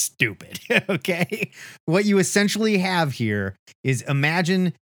goddamn stupid. Okay? What you essentially have here is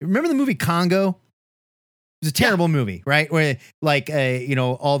remember the movie Congo? It was a terrible movie, right? Where like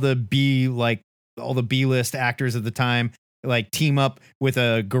all the B-list actors of the time like team up with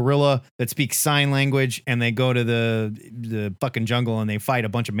a gorilla that speaks sign language, and they go to the fucking jungle and they fight a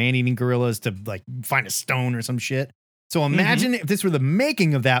bunch of man-eating gorillas to like find a stone or some shit. So imagine if this were the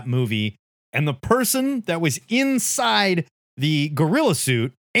making of that movie, and the person that was inside the gorilla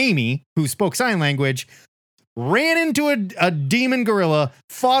suit, Amy, who spoke sign language, ran into a demon gorilla,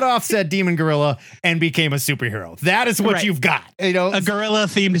 fought off said demon gorilla, and became a superhero. That is what you've got. A gorilla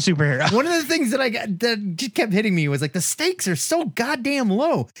themed superhero. One of the things that just kept hitting me was like the stakes are so goddamn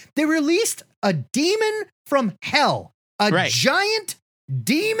low. They released a demon from hell, a giant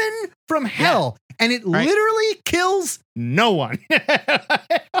demon from hell, and it literally kills no one.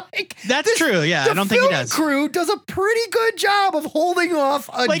 That's true. Yeah, I don't think he does. The crew does a pretty good job of holding off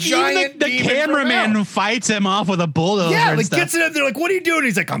a giant the cameraman fights him off with a bulldozer. Yeah, and stuff. Gets it up. They're like, "What are you doing?"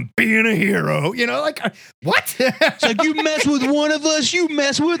 He's like, "I'm being a hero." What? It's like, you mess with one of us, you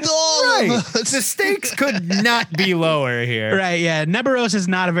mess with all of us. The stakes could not be lower here. Right? Yeah, Neberos is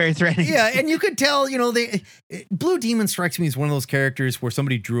not a very threatening. Yeah, and you could tell. Blue Demon strikes me as one of those characters where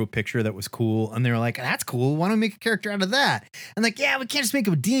somebody drew a picture that was cool, and they were like, "That's cool. Why don't we make a character out of that?" And like, yeah, we can't just make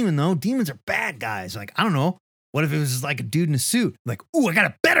him a demon though. Demons are bad guys. Like, I don't know. What if it was just like a dude in a suit? Like, ooh, I got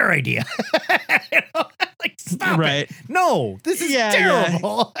a better idea. Like, stop it. No, this is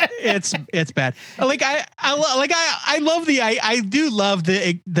terrible. Yeah. It's bad. I do love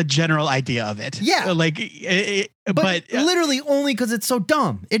the general idea of it. Yeah. But literally only because it's so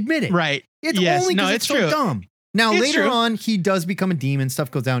dumb. Admit it. Right. It's only because it's so dumb. Now, later on, he does become a demon.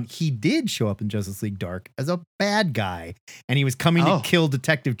 Stuff goes down. He did show up in Justice League Dark as a bad guy, and he was coming to kill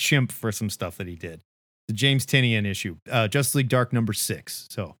Detective Chimp for some stuff that he did. The James Tynion issue, Justice League Dark #6.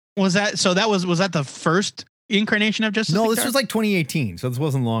 So was that the first incarnation of Justice League No, Dark? this was like 2018, so this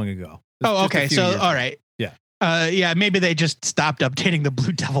wasn't long ago. Okay. So all right. Yeah. Maybe they just stopped updating the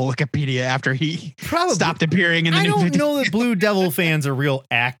Blue Devil Wikipedia after he stopped appearing in the new. I don't know that Blue Devil fans are real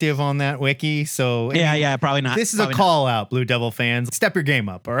active on that wiki, so probably not. This is a call out, Blue Devil fans. Step your game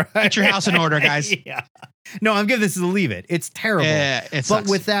up, all right? Get your house in order, guys. Yeah. No, I'm giving this a leave it. It's terrible. Yeah, it sucks. But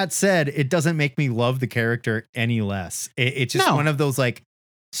with that said, it doesn't make me love the character any less. It's just one of those like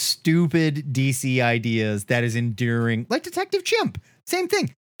stupid DC ideas that is enduring, like Detective Chimp. Same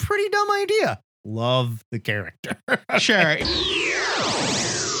thing. Pretty dumb idea. Love the character. Sure.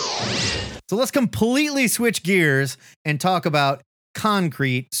 So let's completely switch gears and talk about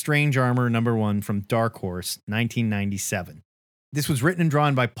Concrete Strange Armor #1 from Dark Horse, 1997. This was written and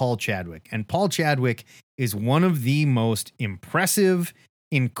drawn by Paul Chadwick, and Paul Chadwick is one of the most impressive,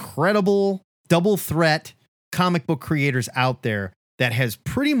 incredible, double threat comic book creators out there that has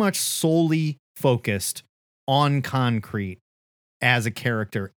pretty much solely focused on Concrete as a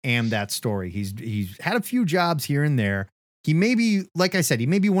character and that story. He's had a few jobs here and there. He may be, like I said, he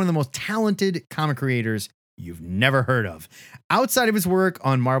may be one of the most talented comic creators you've never heard of. Outside of his work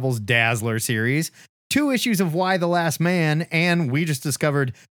on Marvel's Dazzler series, 2 issues of Y the Last Man, and we just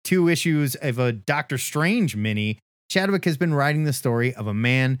discovered 2 issues of a Doctor Strange mini, Chadwick has been writing the story of a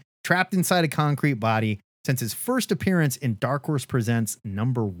man trapped inside a concrete body since his first appearance in Dark Horse Presents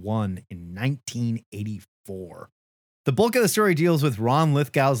 #1 in 1984. The bulk of the story deals with Ron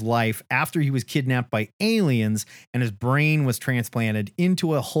Lithgow's life after he was kidnapped by aliens and his brain was transplanted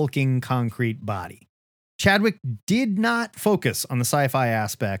into a hulking concrete body. Chadwick did not focus on the sci-fi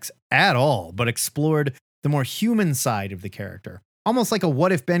aspects at all, but explored the more human side of the character. Almost like a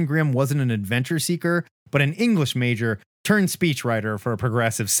what if Ben Grimm wasn't an adventure seeker, but an English major turned speechwriter for a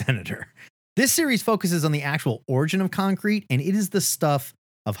progressive senator. This series focuses on the actual origin of Concrete, and it is the stuff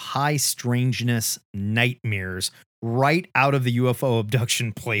of high strangeness nightmares right out of the UFO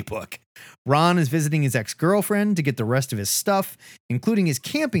abduction playbook. Ron is visiting his ex-girlfriend to get the rest of his stuff, including his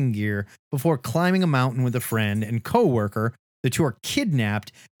camping gear, before climbing a mountain with a friend and co-worker The two are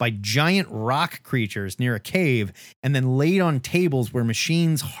kidnapped by giant rock creatures near a cave and then laid on tables where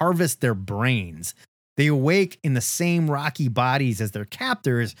machines harvest their brains. They awake in the same rocky bodies as their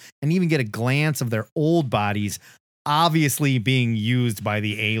captors and even get a glance of their old bodies, obviously being used by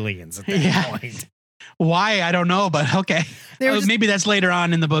the aliens at that point. Why? I don't know, but okay. Maybe that's later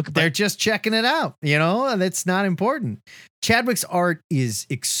on in the book. But they're just checking it out, that's not important. Chadwick's art is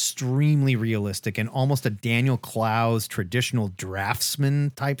extremely realistic and almost a Daniel Clowes traditional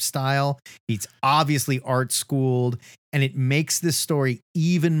draftsman type style. He's obviously art schooled, and it makes this story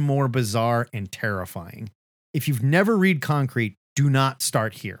even more bizarre and terrifying. If you've never read Concrete, do not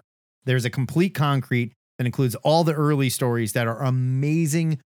start here. There's a complete Concrete that includes all the early stories that are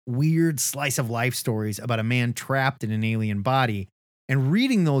amazing, weird slice of life stories about a man trapped in an alien body. And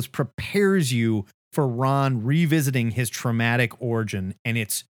reading those prepares you for Ron revisiting his traumatic origin. And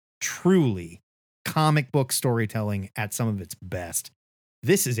it's truly comic book storytelling at some of its best.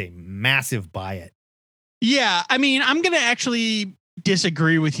 This is a massive buy it. Yeah, I mean, I'm going to actually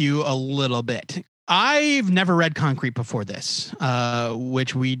disagree with you a little bit. I've never read Concrete before this,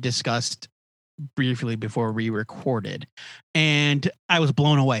 which we discussed briefly before we recorded, and I was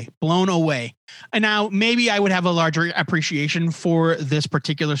blown away. And now maybe I would have a larger appreciation for this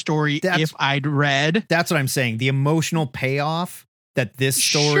particular story if I'd read. That's what I'm saying. The emotional payoff that this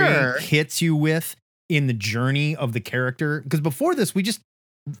story hits you with in the journey of the character. Because before this,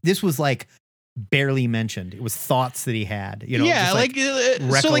 this was like barely mentioned. It was thoughts that he had, so like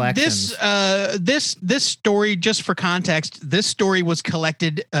this story, just for context, this story was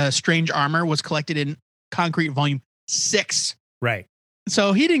collected, Strange Armor was collected in Concrete Volume 6. Right.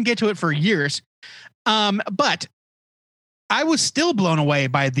 So he didn't get to it for years. But I was still blown away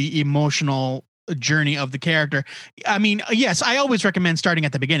by the emotional journey of the character. I mean, yes, I always recommend starting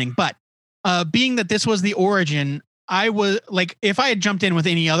at the beginning, but being that this was the origin, I was like, if I had jumped in with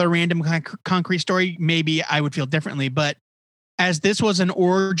any other random Concrete story, maybe I would feel differently. But as this was an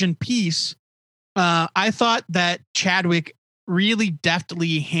origin piece, I thought that Chadwick really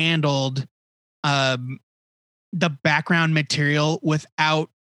deftly handled the background material without,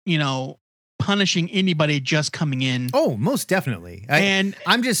 punishing anybody just coming in. Oh, most definitely.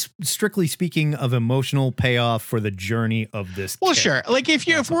 I'm just strictly speaking of emotional payoff for the journey of this. Well, sure. Like if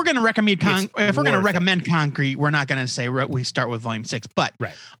we're going to recommend Concrete, we're not going to say we start with Volume 6, but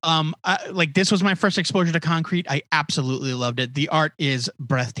right. Like this was my first exposure to Concrete. I absolutely loved it. The art is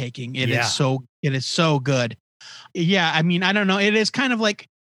breathtaking. It is so good. Yeah. I mean, I don't know. It is kind of like,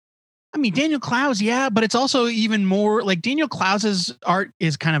 Daniel Clowes, but it's also even more like Daniel Clowes's art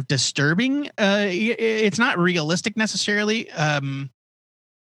is kind of disturbing. It's not realistic necessarily,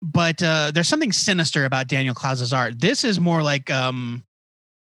 but there's something sinister about Daniel Clowes's art. This is more like, I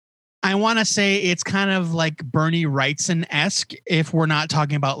want to say it's kind of like Bernie Wrightson-esque if we're not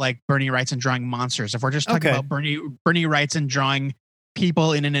talking about like Bernie Wrightson drawing monsters. If we're just talking about Bernie Wrightson drawing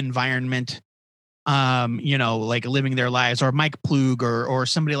people in an environment, like living their lives, or Mike Plug or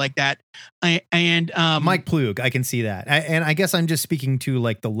somebody like that. Mike Plug, I can see that. And I guess I'm just speaking to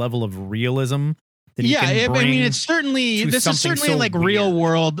like the level of realism that he can bring. I mean, this is certainly so like weird. Real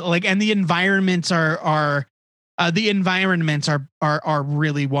world, like, and the environments are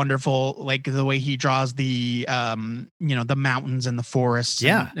really wonderful. Like the way he draws the, the mountains and the forests,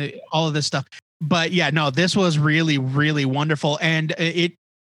 and all of this stuff. But this was really, really wonderful. And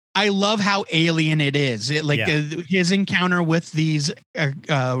I love how alien it is. His encounter with these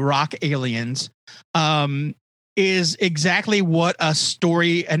rock aliens is exactly what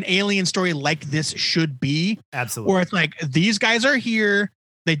an alien story like this should be. Absolutely. Where it's like, these guys are here.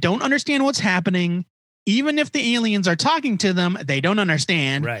 They don't understand what's happening. Even if the aliens are talking to them, they don't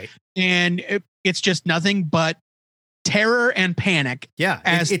understand. Right. And it's just nothing but terror and panic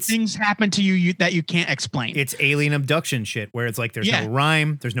as things happen to you that you can't explain. It's alien abduction shit where it's like there's no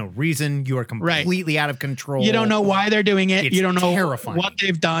rhyme, there's no reason, you are completely out of control. You don't know why they're doing it. You don't know terrifying. What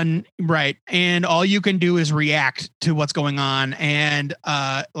they've done. Right. And all you can do is react to what's going on. And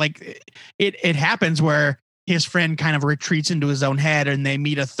it happens where his friend kind of retreats into his own head and they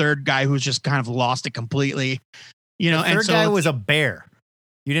meet a third guy who's just kind of lost it completely. The third guy was a bear.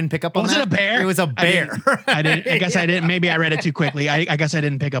 You didn't pick up on that? Was it a bear? It was a bear. I guess I didn't. Maybe I read it too quickly. I guess I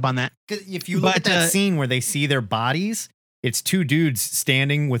didn't pick up on that. If you look at that scene where they see their bodies, it's two dudes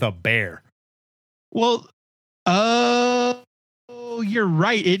standing with a bear. Well, Oh, you're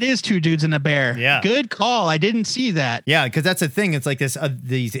right. It is two dudes and a bear. Yeah. Good call. I didn't see that. Yeah, because that's the thing. It's like this.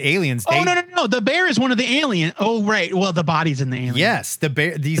 These aliens. Oh, no. The bear is one of the alien. Oh, right. Well, the body's in the alien. Yes, the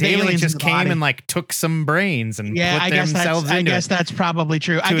bear. These The aliens aliens just in the came body. and like took some brains and Yeah, put I guess themselves that's. I into guess it. that's probably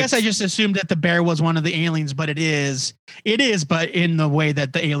true. I guess I just assumed that the bear was one of the aliens, but it is. It is, but in the way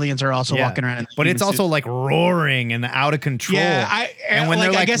that the aliens are also Yeah. walking around. In But human it's also suits. like roaring and out of control. Yeah, and when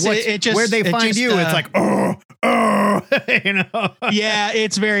they're I like, guess "What's- it just where'd they it find just, you? It's like, oh, you know. yeah,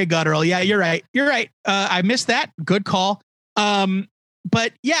 it's very guttural. Yeah, you're right. I missed that. Good call.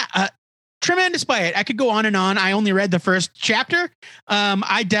 But yeah, tremendous by it. I could go on and on. I only read the first chapter.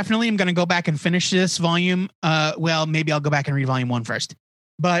 I definitely am going to go back and finish this volume. Well, maybe I'll go back and read volume 1 first.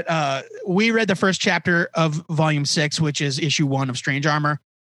 But we read the first chapter of volume 6, which is issue 1 of Strange Armor.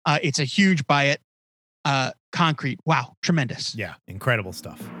 It's a huge buy it. Concrete. Wow, tremendous. Yeah, incredible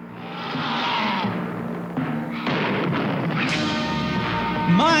stuff.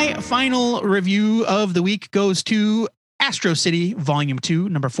 My final review of the week goes to Astro City, Volume 2,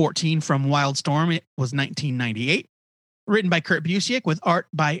 number 14 from Wildstorm. It was 1998. Written by Kurt Busiek with art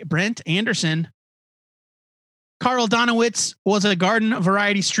by Brent Anderson. Carl Donowitz was a garden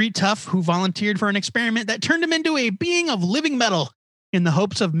variety street tough who volunteered for an experiment that turned him into a being of living metal in the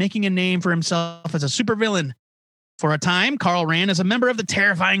hopes of making a name for himself as a supervillain. For a time, Carl ran as a member of the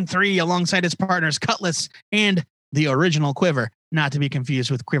Terrifying Three alongside his partners Cutlass and the original Quiver, not to be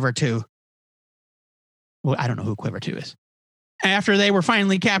confused with Quiver 2. Well, I don't know who Quiver 2 is. After they were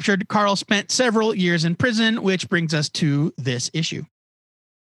finally captured, Carl spent several years in prison, which brings us to this issue.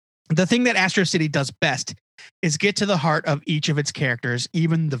 The thing that Astro City does best is get to the heart of each of its characters,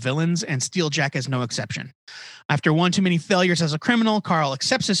 even the villains, and Steeljack is no exception. After one too many failures as a criminal, Carl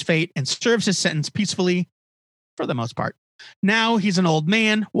accepts his fate and serves his sentence peacefully, for the most part. Now he's an old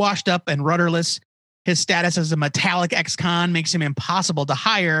man, washed up and rudderless. His status as a metallic ex-con makes him impossible to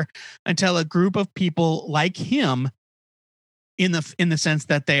hire until a group of people like him, in the sense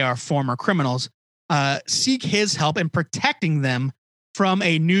that they are former criminals, seek his help in protecting them from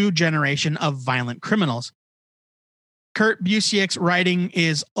a new generation of violent criminals. Kurt Busiek's writing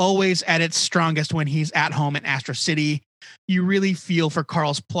is always at its strongest when he's at home in Astro City. You really feel for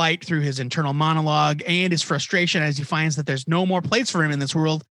Carl's plight through his internal monologue and his frustration as he finds that there's no more place for him in this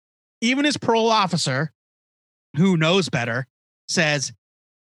world. Even his parole officer, who knows better, says,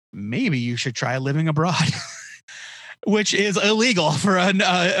 maybe you should try living abroad, which is illegal for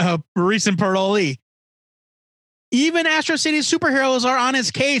a recent parolee. Even Astro City's superheroes are on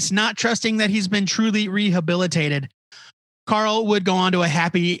his case, not trusting that he's been truly rehabilitated. Carl would go on to a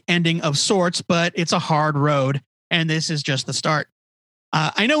happy ending of sorts, but it's a hard road, and this is just the start.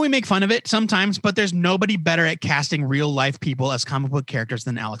 I know we make fun of it sometimes, but there's nobody better at casting real-life people as comic book characters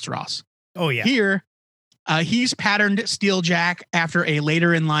than Alex Ross. Oh, yeah. Here, he's patterned Steeljack after a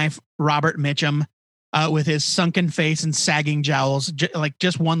later-in-life Robert Mitchum with his sunken face and sagging jowls.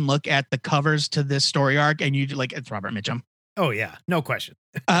 Just one look at the covers to this story arc, and it's Robert Mitchum. Oh, yeah. No question.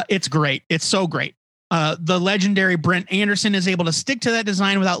 It's great. It's so great. The legendary Brent Anderson is able to stick to that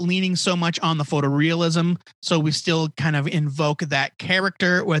design without leaning so much on the photorealism. So we still kind of invoke that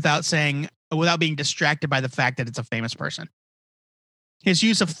character without being distracted by the fact that it's a famous person. His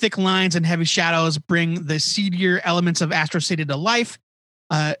use of thick lines and heavy shadows bring the seedier elements of Astro City to life.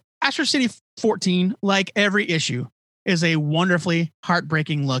 Astro City 14, like every issue, is a wonderfully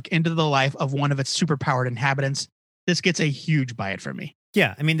heartbreaking look into the life of one of its superpowered inhabitants. This gets a huge buy it from me.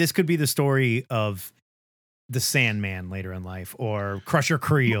 Yeah. I mean, this could be the story of the Sandman later in life, or Crusher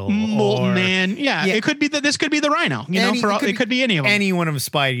Creel, Molten or Man. Yeah, it could be that. This could be the Rhino. It could be any of them. Any one of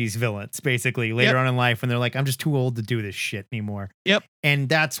Spidey's villains, basically, later Yep. on in life, when they're like, I'm just too old to do this shit anymore. Yep. And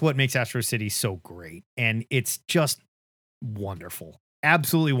that's what makes Astro City so great. And it's just wonderful.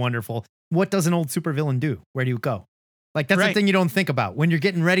 Absolutely wonderful. What does an old supervillain do? Where do you go? Like, that's the Right. thing you don't think about when you're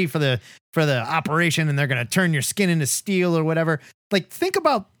getting ready for the operation and they're going to turn your skin into steel or whatever. Like, think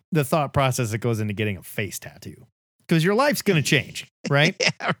about the thought process that goes into getting a face tattoo, because your life's going to change, right?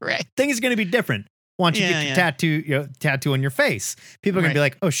 Yeah, right. Things going to be different once you get your tattoo on your face. People are going to be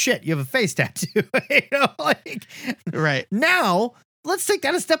like, oh shit, you have a face tattoo. Right. Now let's take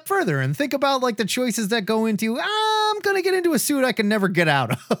that a step further and think about like the choices that go into, I'm going to get into a suit I can never get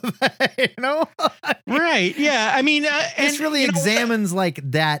out of, Right. Yeah. I mean, this really examines like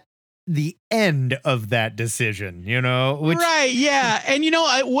that, the end of that decision, which, right. Yeah. And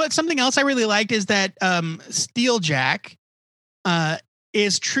what something else I really liked is that Steeljack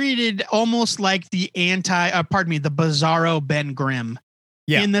is treated almost like the Bizarro Ben Grimm.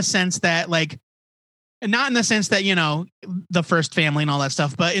 Yeah. In the sense that not in the sense that, the first family and all that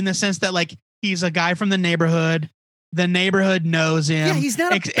stuff, but in the sense that he's a guy from the neighborhood. The neighborhood knows him. Yeah, he's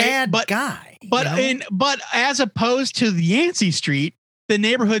not a bad guy. But but as opposed to the Yancey Street, the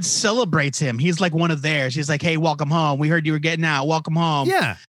neighborhood celebrates him. He's like one of theirs. He's like, hey, welcome home. We heard you were getting out. Welcome home.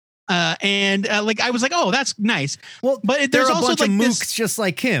 Yeah. And like I was like, oh, that's nice. Well, but there's there's a also bunch like of mooks this, just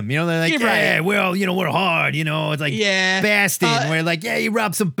like him. You know, they're like, Yeah, right. yeah, well, you know, we're hard. You know, it's like Bastin, where like, yeah, he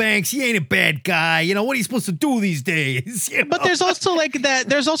robbed some banks. He ain't a bad guy. You know, what are you supposed to do these days? You know? But there's also like that.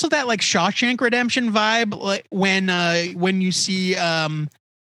 There's also that like Shawshank Redemption vibe, like when you see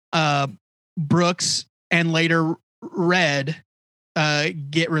Brooks and later Red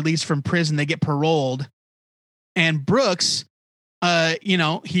get released from prison. They get paroled, and Brooks, you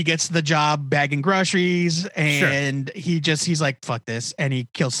know, he gets the job bagging groceries, and he's like, fuck this, and he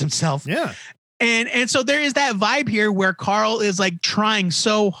kills himself. Yeah. And so there is that vibe here where Carl is like trying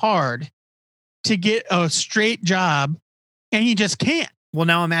so hard to get a straight job, and he just can't. Well,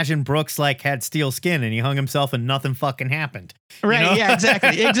 now imagine Brooks like had steel skin and he hung himself and nothing fucking happened. Right. You know? Yeah,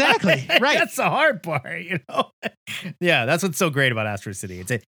 exactly. Right. That's the hard part, you know? Yeah, that's what's so great about Astro City.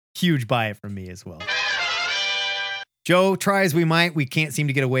 It's a huge buy it from me as well. Joe, try as we might, we can't seem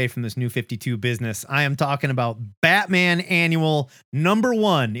to get away from this New 52 business. I am talking about Batman Annual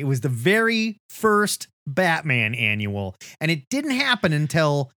 #1. It was the very first Batman Annual, and it didn't happen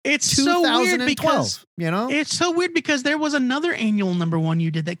until It's 2012, so weird because you know? it's so weird because there was another annual #1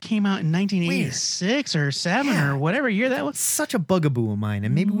 you did that came out in 1986 or 7 or whatever year that was. Such a bugaboo of mine,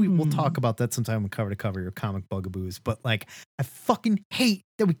 and maybe we'll talk about that sometime when cover to cover your comic bugaboos. But like, I fucking hate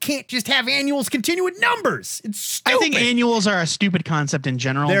that we can't just have annuals continue with numbers. It's stupid. I think annuals are a stupid concept in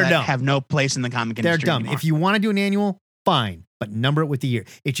general. They're that dumb. have no place in the comic They're industry. dumb. Anymore. If you want to do an annual, fine, but number it with the year.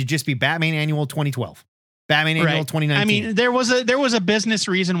 It should just be Batman Annual 2012. Batman Annual 2019. I mean, there was a business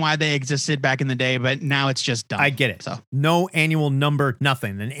reason why they existed back in the day, but now it's just dumb. I get it. So no annual number,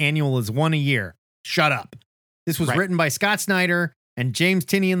 nothing. An annual is one a year. Shut up. This was written by Scott Snyder and James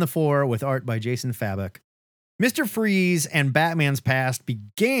Tynion IV with art by Jason Fabok. Mr. Freeze and Batman's past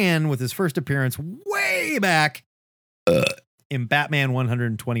began with his first appearance way back in Batman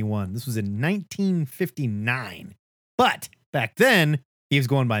 121. This was in 1959. But back then, he was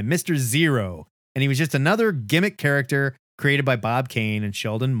going by Mr. Zero, and he was just another gimmick character created by Bob Kane and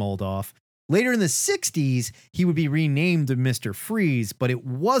Sheldon Moldoff. Later in the 60s, he would be renamed to Mr. Freeze, but it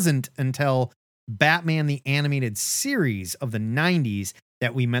wasn't until Batman the Animated Series of the 90s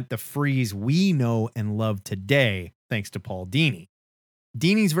that we met the Freeze we know and love today, thanks to Paul Dini.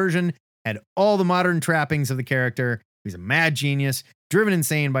 Dini's version had all the modern trappings of the character. He was a mad genius, driven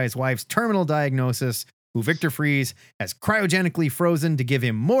insane by his wife's terminal diagnosis, who Victor Freeze has cryogenically frozen to give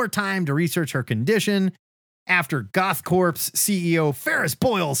him more time to research her condition. After GothCorp's CEO Ferris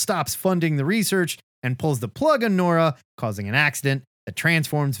Boyle stops funding the research and pulls the plug on Nora, causing an accident that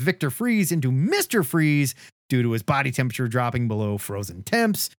transforms Victor Freeze into Mr. Freeze due to his body temperature dropping below frozen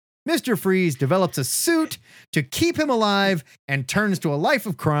temps, Mr. Freeze develops a suit to keep him alive and turns to a life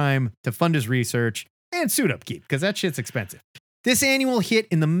of crime to fund his research and suit upkeep, because that shit's expensive. This annual hit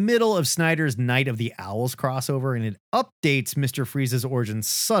in the middle of Snyder's Night of the Owls crossover, and it updates Mr. Freeze's origin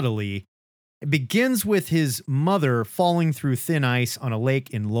subtly. It begins with his mother falling through thin ice on a lake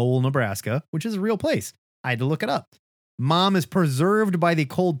in Lowell, Nebraska, which is a real place. I had to look it up. Mom is preserved by the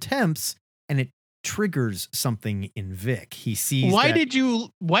cold temps, and it triggers something in Vic. He sees why did you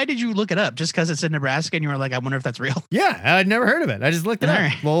look it up? Just because it's in Nebraska and you were like, I wonder if that's real. Yeah, I'd never heard of it. I just looked it up.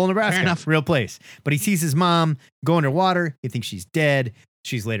 Right. Lowell, Nebraska. Fair enough. Real place. But he sees his mom go underwater. He thinks she's dead.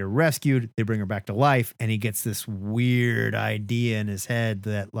 She's later rescued. They bring her back to life. And he gets this weird idea in his head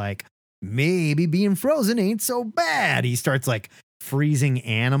that like, maybe being frozen ain't so bad. He starts like freezing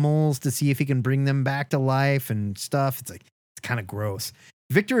animals to see if he can bring them back to life and stuff. It's kind of gross.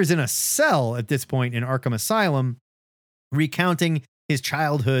 Victor is in a cell at this point in Arkham Asylum, recounting his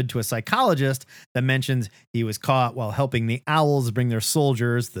childhood to a psychologist that mentions he was caught while helping the Owls bring their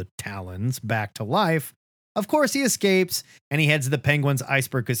soldiers, the Talons, back to life. Of course, he escapes and he heads to the Penguins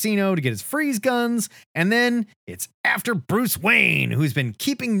Iceberg Casino to get his freeze guns. And then it's after Bruce Wayne, who's been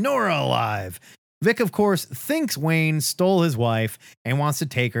keeping Nora alive. Vic, of course, thinks Wayne stole his wife and wants to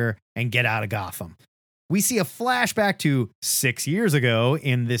take her and get out of Gotham. We see a flashback to 6 years ago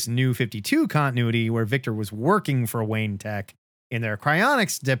in this New 52 continuity where Victor was working for Wayne Tech in their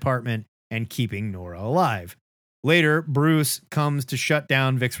cryonics department and keeping Nora alive. Later, Bruce comes to shut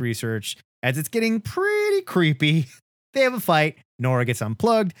down Vic's research as it's getting pretty creepy. They have a fight. Nora gets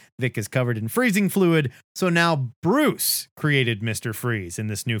unplugged. Vic is covered in freezing fluid. So now Bruce created Mr. Freeze in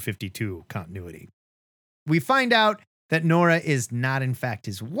this New 52 continuity. We find out that Nora is not in fact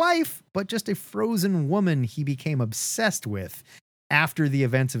his wife, but just a frozen woman he became obsessed with after the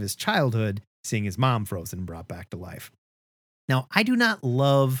events of his childhood seeing his mom frozen and brought back to life. Now, I do not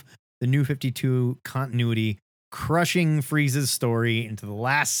love the New 52 continuity crushing Freeze's story into the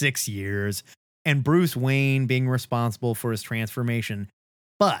last 6 years and Bruce Wayne being responsible for his transformation.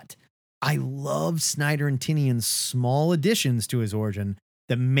 But I love Snyder and Tinian's small additions to his origin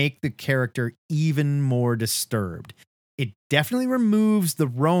that make the character even more disturbed. It definitely removes the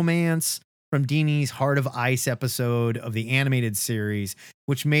romance from Dini's Heart of Ice episode of the animated series,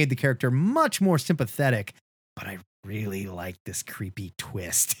 which made the character much more sympathetic, but I really like this creepy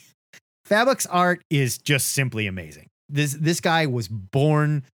twist. Fabok's art is just simply amazing. This guy was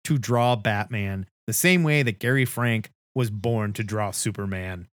born to draw Batman the same way that Gary Frank was born to draw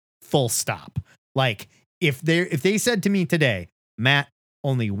Superman. Full stop. Like, if they said to me today, Matt,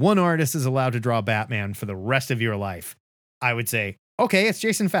 only one artist is allowed to draw Batman for the rest of your life, I would say, okay, it's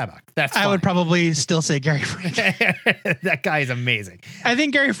Jason Fabok. That's fine. I would probably still say Gary Frank. That guy is amazing. I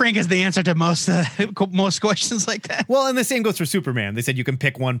think Gary Frank is the answer to most questions like that. Well, and the same goes for Superman. They said you can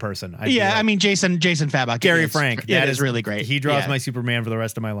pick one person. I mean, Jason Fabok. Gary Frank. That is really great. He draws my Superman for the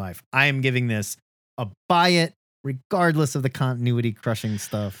rest of my life. I am giving this a buy it, regardless of the continuity crushing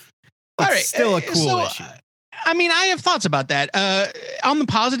stuff. It's still a cool issue. I mean, I have thoughts about that. On the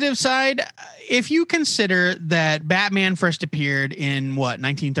positive side, if you consider that Batman first appeared in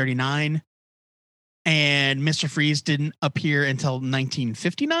 1939, and Mr. Freeze didn't appear until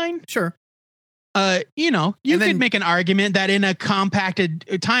 1959. Sure. You could make an argument that in a compacted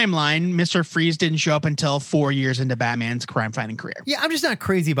timeline, Mr. Freeze didn't show up until 4 years into Batman's crime-fighting career. Yeah, I'm just not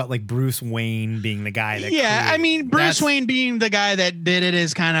crazy about like Bruce Wayne being the guy that. Yeah, I mean, Bruce Wayne being the guy that did it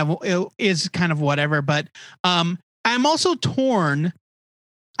is kind of whatever. But I'm also torn.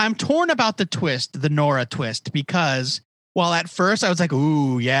 I'm torn about the twist, the Nora twist, because while at first I was like,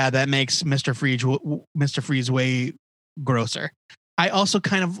 "Ooh, yeah, that makes Mr. Freeze way grosser." I also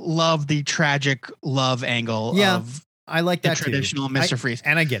kind of love the tragic love angle of I like that traditional too. Mr. Freeze.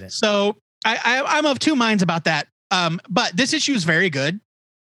 And I get it. So I'm of two minds about that. But this issue is very good.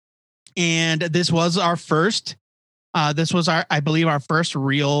 And this was our first, I believe our first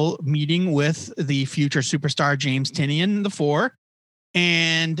real meeting with the future superstar James Tynion IV.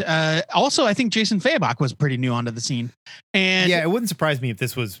 And also I think Jason Fabok was pretty new onto the scene. And yeah, it wouldn't surprise me if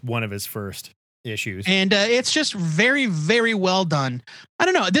this was one of his first issues. And it's just very, very well done. I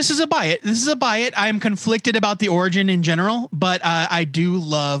don't know. This is a buy it. I'm conflicted about the origin in general, but I do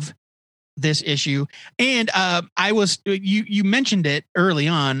love this issue. And you mentioned it early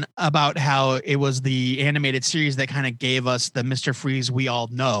on about how it was the animated series that kind of gave us the Mr. Freeze we all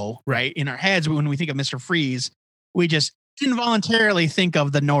know, right? In our heads, when we think of Mr. Freeze, we just involuntarily think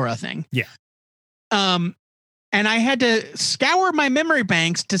of the Nora thing. Yeah. And I had to scour my memory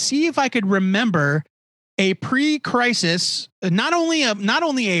banks to see if I could remember a pre-crisis, not only a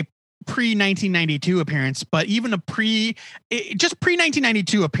pre-1992 appearance, but even just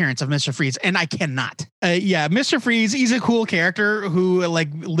pre-1992 appearance of Mr. Freeze. And I cannot. Mr. Freeze, he's a cool character who like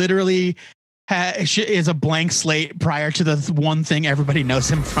literally is a blank slate prior to the one thing everybody knows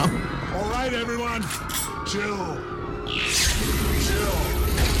him from. All right, everyone, chill.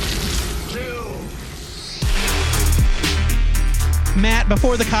 Matt,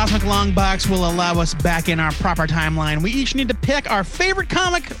 before the Cosmic Long Box will allow us back in our proper timeline, we each need to pick our favorite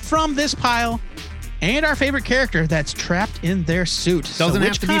comic from this pile and our favorite character that's trapped in their suit. Doesn't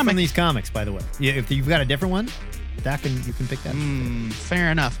have to be from these comics, by the way. If you've got a different one, you can pick that.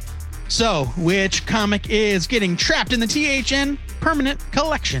 Fair enough. So, which comic is getting trapped in the THN permanent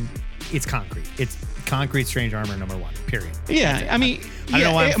collection? It's Concrete. It's Concrete Strange Armor #1, period. Yeah, I mean... I don't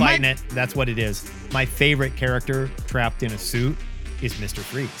know why I'm fighting it. That's what it is. My favorite character trapped in a suit is Mr.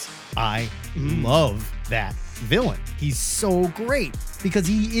 Freeze. I love that villain. He's so great because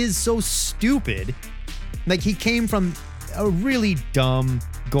he is so stupid. Like, he came from a really dumb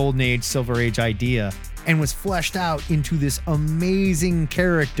Golden Age, Silver Age idea and was fleshed out into this amazing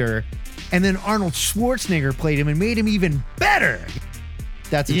character. And then Arnold Schwarzenegger played him and made him even better.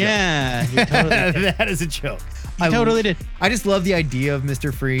 That's a joke. Totally that is a joke. I totally did. I just love the idea of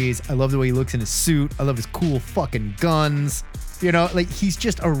Mr. Freeze. I love the way he looks in his suit. I love his cool fucking guns. You know, like, he's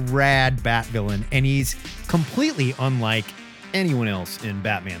just a rad Bat villain, and he's completely unlike anyone else in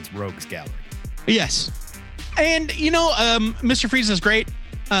Batman's rogues gallery. Yes. And, Mr. Freeze is great.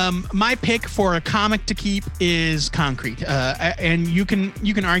 My pick for a comic to keep is Concrete. And you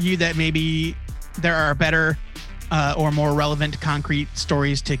can argue that maybe there are better or more relevant Concrete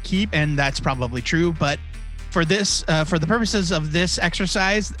stories to keep, and that's probably true. But for this, for the purposes of this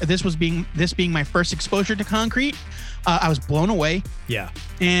exercise, this being my first exposure to Concrete, I was blown away. Yeah.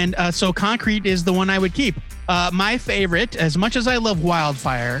 And so Concrete is the one I would keep. My favorite, as much as I love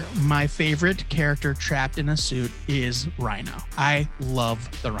Wildfire, my favorite character trapped in a suit is Rhino. I love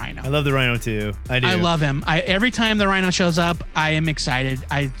the Rhino. I love the Rhino too. I do. I love him. Every time the Rhino shows up, I am excited.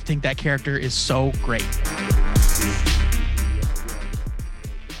 I think that character is so great.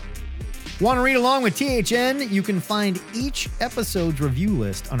 Want to read along with THN? You can find each episode's review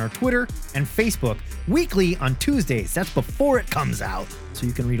list on our Twitter and Facebook weekly on Tuesdays. That's before it comes out, so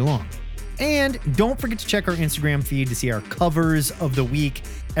you can read along. And don't forget to check our Instagram feed to see our covers of the week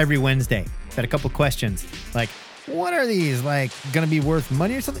every Wednesday. Got a couple questions like, what are these, like, going to be worth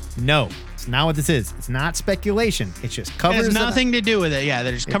money or something? No, it's not what this is. It's not speculation. It's just covers. It has nothing to do with it. Yeah,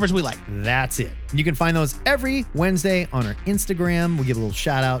 they're just covers we like. That's it. You can find those every Wednesday on our Instagram. We'll give a little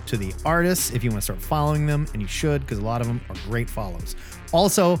shout out to the artists if you want to start following them, and you should, because a lot of them are great follows.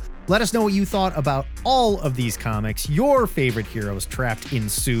 Also, let us know what you thought about all of these comics, your favorite heroes trapped in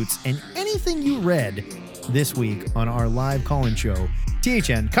suits, and anything you read this week on our live call-in show,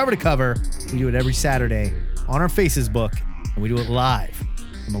 THN Cover to Cover. We do it every Saturday on our Faces book, and we do it live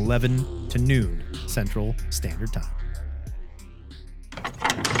from 11 to noon Central Standard Time.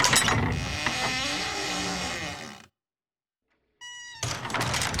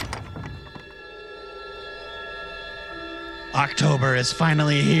 October is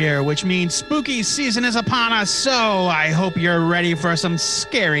finally here, which means spooky season is upon us, so I hope you're ready for some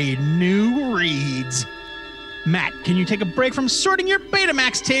scary new reads. Matt, can you take a break from sorting your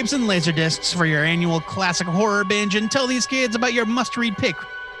Betamax tapes and Laserdiscs for your annual classic horror binge and tell these kids about your must-read pick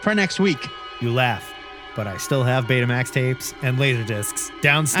for next week? You laugh, but I still have Betamax tapes and Laserdiscs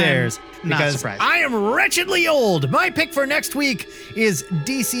downstairs because I am wretchedly old. My pick for next week is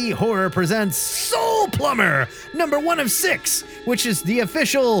DC Horror Presents Soul Plumber, number 1 of 6, which is the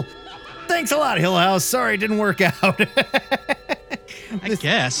official thanks a lot, Hill House. Sorry it didn't work out. I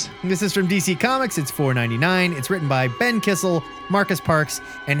guess. This is from DC Comics. It's $4.99. It's written by Ben Kissel, Marcus Parks,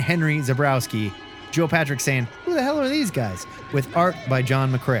 and Henry Zabrowski. Joe Patrick saying, who the hell are these guys? With art by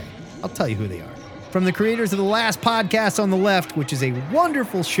John McCrae. I'll tell you who they are. From the creators of The Last Podcast on the Left, which is a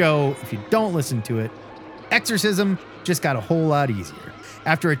wonderful show if you don't listen to it, Exorcism just got a whole lot easier.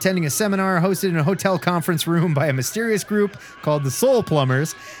 After attending a seminar hosted in a hotel conference room by a mysterious group called the Soul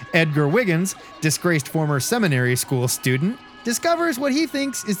Plumbers, Edgar Wiggins, disgraced former seminary school student, discovers what he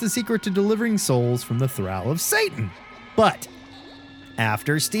thinks is the secret to delivering souls from the thrall of Satan. But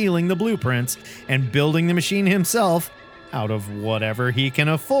after stealing the blueprints and building the machine himself out of whatever he can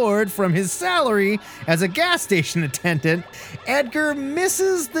afford from his salary as a gas station attendant, Edgar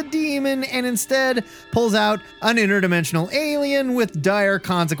misses the demon and instead pulls out an interdimensional alien with dire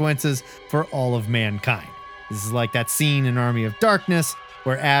consequences for all of mankind. This is like that scene in Army of Darkness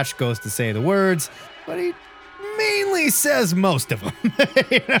where Ash goes to say the words, but he mainly says most of them.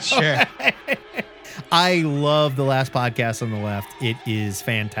 You know? Sure. I love The Last Podcast on the Left. It is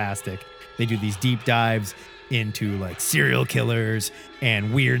fantastic. They do these deep dives into like serial killers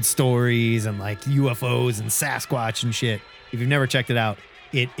and weird stories and like UFOs and Sasquatch and shit. If you've never checked it out,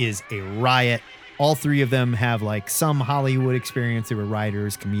 it is a riot. All three of them have like some Hollywood experience. They were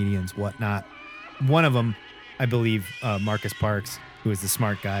writers, comedians, whatnot. One of them, I believe, Marcus Parks, who is the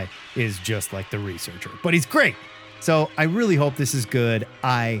smart guy, is just like the researcher. But he's great. So I really hope this is good.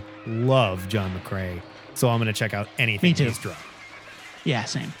 I love John McCrae. So I'm going to check out anything he's dropped. Yeah,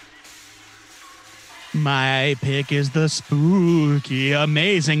 same. My pick is the spooky,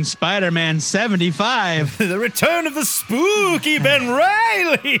 amazing Spider-Man 75. The return of the spooky Ben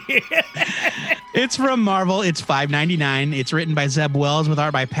Reilly. It's from Marvel. It's $5.99. It's written by Zeb Wells with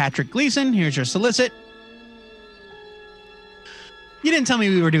art by Patrick Gleason. Here's your solicit. You didn't tell me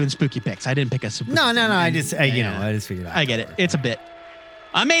we were doing spooky picks. I didn't pick a spooky. No. I just figured out. I get it. It's a bit.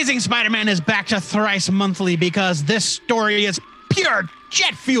 Amazing Spider-Man is back to Thrice Monthly because this story is pure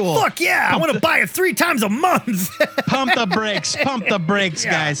jet fuel. Fuck yeah. I want to buy it 3 times a month. Pump the brakes,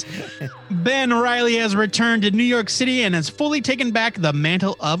 guys. Ben Reilly has returned to New York City and has fully taken back the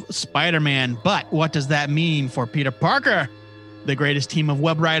mantle of Spider-Man. But what does that mean for Peter Parker? The greatest team of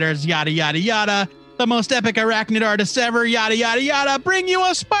web writers, yada, yada, yada. The most epic arachnid artists ever, yada, yada, yada. Bring you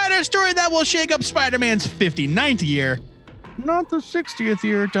a spider story that will shake up Spider-Man's 59th year. Not the 60th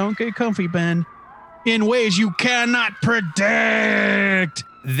year. Don't get comfy, Ben. In ways you cannot predict.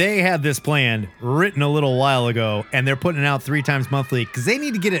 They had this planned, written a little while ago, and they're putting it out 3 times monthly because they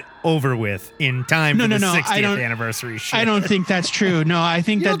need to get it over with in time for the 60th anniversary shit. I don't think that's true. No, I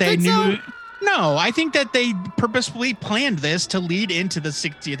think that they knew. So? No, I think that they purposefully planned this to lead into the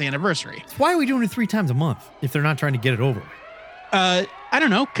 60th anniversary. Why are we doing it 3 times a month if they're not trying to get it over? I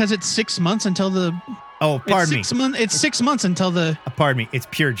don't know, because it's 6 months until the Oh, pardon me. It's 6 months until the. Pardon me. It's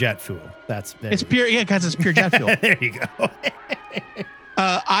pure jet fuel. It's pure. Yeah, because it's pure jet fuel. There you go.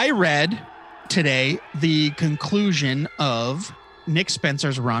 I read today the conclusion of Nick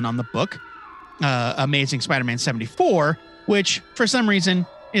Spencer's run on the book, Amazing Spider-Man 74, which for some reason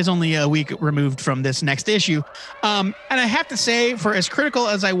is only a week removed from this next issue. And I have to say, for as critical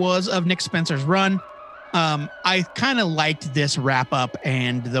as I was of Nick Spencer's run, I kind of liked this wrap up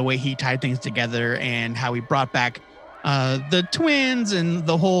and the way he tied things together and how he brought back the twins and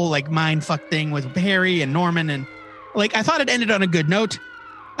the whole like mind fuck thing with Harry and Norman. And like, I thought it ended on a good note.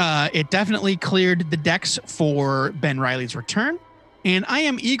 It definitely cleared the decks for Ben Reilly's return. And I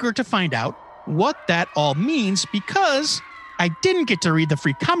am eager to find out what that all means, because I didn't get to read the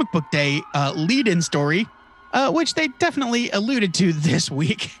Free Comic Book Day lead-in story, which they definitely alluded to this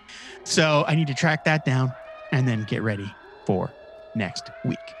week. So I need to track that down and then get ready for next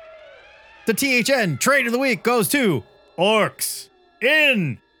week. The THN trade of the week goes to Orcs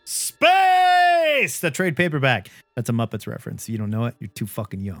in Space, the trade paperback. That's a Muppets reference. You don't know it? You're too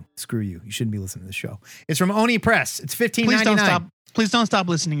fucking young. Screw you. You shouldn't be listening to the show. It's from Oni Press. It's $15.99. Please don't stop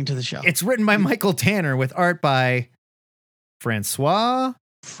listening to the show. It's written by Michael Tanner with art by Francois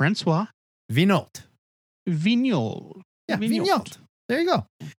Vignault. Vignault. Yeah, Vignault. There you go.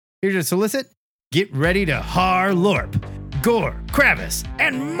 Here's your solicit. Get ready to Harlorp. Gore, Kravis,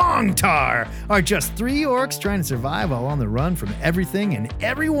 and Mongtar are just 3 orcs trying to survive while on the run from everything and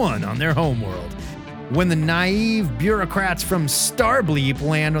everyone on their homeworld. When the naive bureaucrats from Starbleep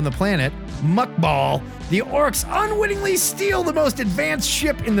land on the planet Muckball, the orcs unwittingly steal the most advanced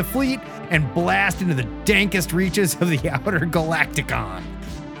ship in the fleet and blast into the dankest reaches of the outer Galacticon.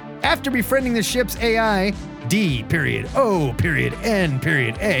 After befriending the ship's AI, D.O.N.A,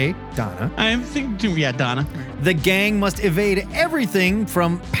 Donna. I'm thinking, yeah, Donna. The gang must evade everything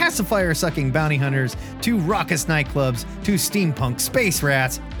from pacifier-sucking bounty hunters to raucous nightclubs to steampunk space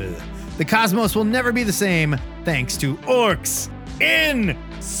rats. Ugh. The cosmos will never be the same thanks to Orcs in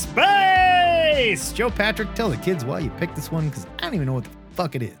Space! Joe Patrick, tell the kids why you picked this one, because I don't even know what the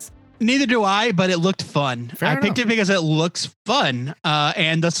fuck it is. Neither do I, but it looked fun. Fair I picked enough. it because it looks fun,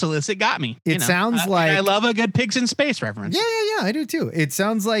 and the solicit got me. It sounds like... I love a good Pigs in Space reference. Yeah, I do too. It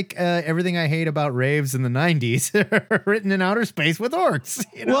sounds like everything I hate about raves in the 90s written in outer space with orcs.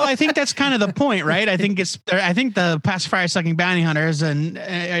 You know? Well, I think that's kind of the point, right? I think the pacifier sucking bounty hunters and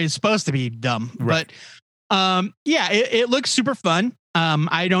is supposed to be dumb, Right. but it looks super fun.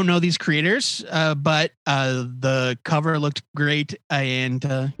 I don't know these creators, but the cover looked great, and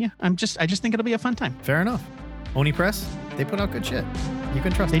I just think it'll be a fun time. Fair enough. Oni Press, they put out good shit. You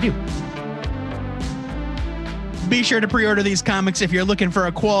can trust They them. do. Be sure to pre-order these comics if you're looking for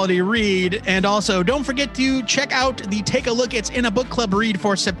a quality read. And also, don't forget to check out the Take a Look It's in a Book Club read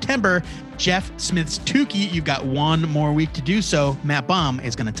for September. Jeff Smith's Tukey. You've got one more week to do so. Matt Baum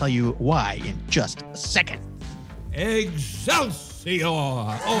is going to tell you why in just a second. Excelsior!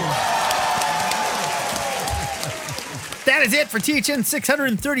 That is it for THN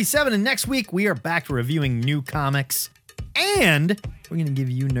 637. And next week, we are back to reviewing new comics. And we're going to give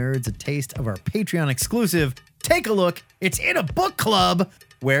you nerds a taste of our Patreon exclusive Take a Look, It's in a Book Club,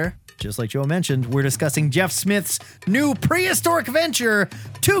 where, just like Joe mentioned, we're discussing Jeff Smith's new prehistoric venture,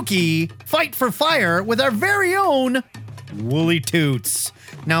 Tukey, Fight for Fire, with our very own Woolly Toots.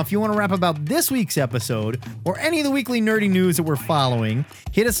 Now, if you want to rap about this week's episode or any of the weekly nerdy news that we're following,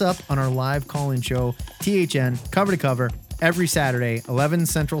 hit us up on our live call-in show, THN, cover to cover, every Saturday, 11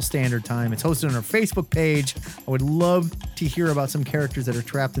 Central Standard Time. It's hosted on our Facebook page. I would love to hear about some characters that are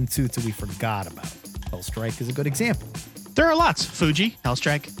trapped in suits that we forgot about. Hellstrike is a good example. There are lots. Fuji,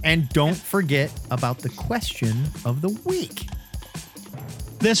 Hellstrike. And don't forget about the question of the week.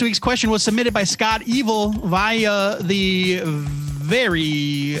 This week's question was submitted by Scott Evil via the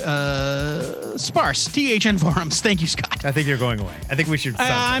very sparse THN forums. Thank you, Scott. I think you're going away. I think we should.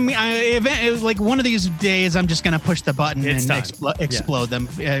 Like one of these days, I'm just gonna push the button It's and time. explode them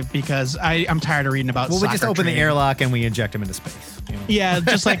because I'm tired of reading about. Well, we just soccer open the training. airlock and we inject them into space. You know? Yeah,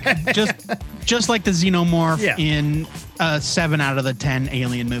 just like just like the Xenomorph Yeah. in 7 out of the 10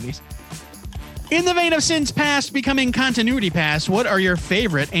 Alien movies. In the vein of Sins Past becoming Continuity Past, what are your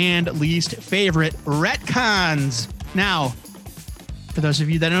favorite and least favorite retcons? Now, for those of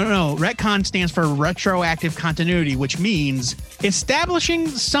you that don't know, retcon stands for retroactive continuity, which means establishing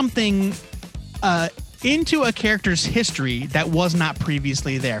something into a character's history that was not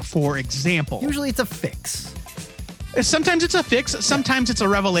previously there. For example, Usually it's a fix. Sometimes it's a fix. Sometimes it's a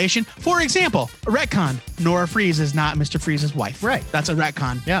revelation. For example, a retcon. Nora Freeze is not Mr. Freeze's wife. Right. That's a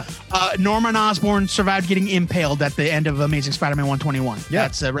retcon. Yeah. Norman Osborn survived getting impaled at the end of Amazing Spider-Man 121. Yeah.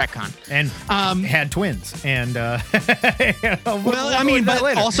 That's a retcon. And had twins. And Well, I mean,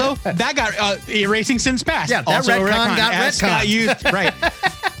 but also that got Erasing Sins Past. Yeah, that also retcon got as retconned. Scott used, right.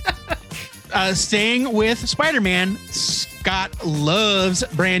 Staying with Spider-Man, Scott loves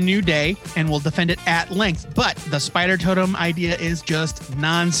Brand New Day and will defend it at length. But the Spider Totem idea is just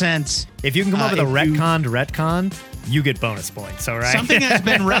nonsense. if you can come up with a if you- retcon, you get bonus points. All right. Something that's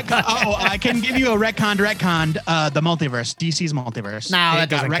been retcon. Oh, I can give you a retconned the multiverse, DC's multiverse. No, that It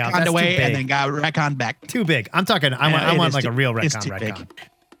got doesn't count. retconned That's too away big. and then got retconned back. too big. I'm talking. I Yeah, want it like is a real it's retcon. too big. Retcon.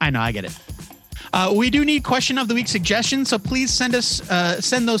 I know, I get it. We do need question of the week suggestions, so please send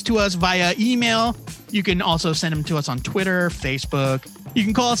those to us via email. You can also send them to us on Twitter, Facebook. You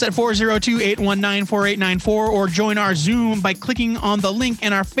can call us at 402-819-4894 or join our Zoom by clicking on the link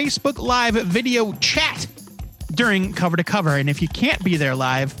in our Facebook Live video chat during Cover to Cover. And if you can't be there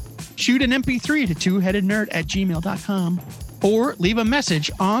live, shoot an MP3 to twoheadednerd@gmail.com or leave a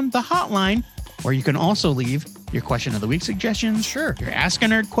message on the hotline, where you can also leave your question of the week suggestions. Sure. Your Ask a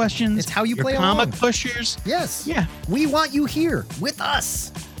Nerd questions. It's how you your play comic along. pushers. Yes. Yeah. We want you here with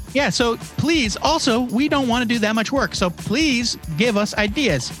us. Yeah, so please, also, we don't want to do that much work, so please give us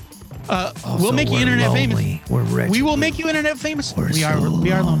ideas. We'll make you internet famous. We're rich. We will make you internet famous. We are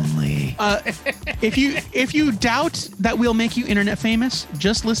lonely. If you doubt that we'll make you internet famous,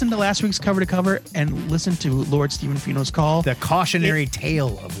 just listen to last week's Cover to Cover and listen to Lord Stephen Fino's call. The cautionary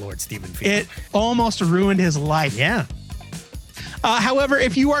tale of Lord Stephen Fino. It almost ruined his life. Yeah. However,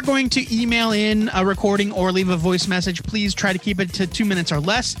 if you are going to email in a recording or leave a voice message, please try to keep it to 2 minutes or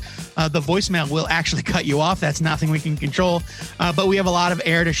less. The voicemail will actually cut you off. That's nothing we can control. But we have a lot of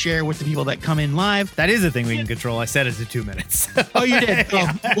air to share with the people that come in live. That is a thing we can control. I set it to 2 minutes. Oh, you did? Oh,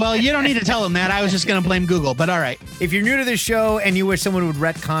 well, you don't need to tell them that. I was just going to blame Google, but all right. If you're new to this show and you wish someone would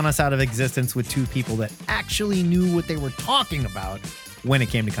retcon us out of existence with two people that actually knew what they were talking about when it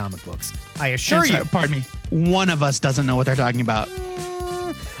came to comic books, I assure you. Pardon me. One of us doesn't know what they're talking about.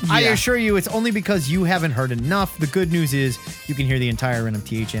 I Yeah. assure you, it's only because you haven't heard enough. The good news is you can hear the entire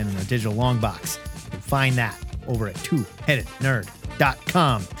NMTHN in our digital long box. You can find that over at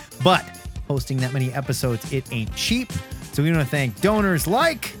twoheadednerd.com. But hosting that many episodes, it ain't cheap. So we want to thank donors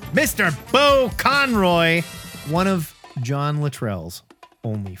like Mr. Bo Conroy, one of John Luttrell's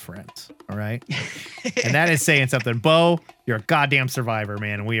only friends. All right. And that is saying something. Bo, you're a goddamn survivor,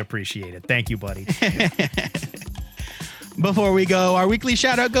 man. And we appreciate it. Thank you, buddy. Before we go, our weekly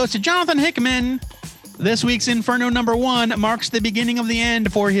shout out goes to Jonathan Hickman. This week's Inferno #1 marks the beginning of the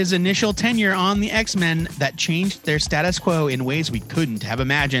end for his initial tenure on the X-Men that changed their status quo in ways we couldn't have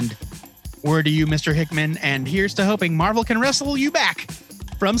imagined. Word to you, Mr. Hickman, and here's to hoping Marvel can wrestle you back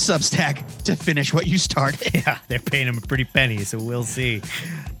from Substack to finish what you started. Yeah, they're paying him a pretty penny, so we'll see.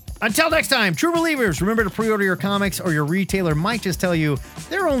 Until next time, true believers, remember to pre-order your comics or your retailer might just tell you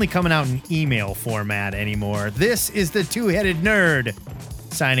they're only coming out in email format anymore. This is the Two-Headed Nerd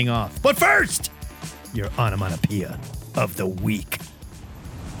signing off. But first, your onomatopoeia of the week.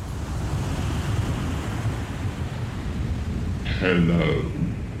 Hello.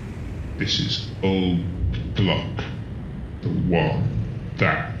 This is Old Block, the one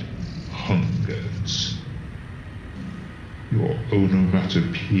that hungers. Your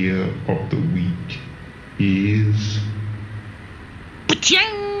onomatopoeia of the week is...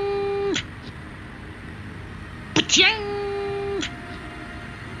 Paching! Paching!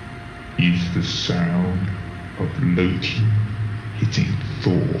 is the sound of Loki hitting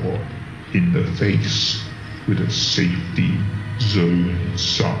Thor in the face with a safety zone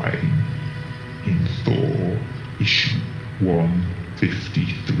sign in Thor issue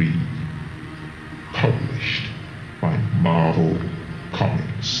 153, published by Marvel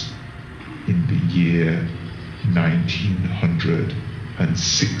Comics in the year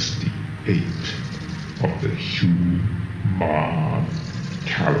 1968 of the Human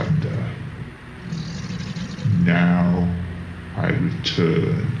calendar. Now I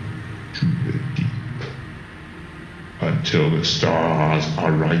return to the deep until the stars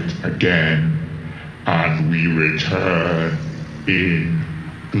are right again and we return in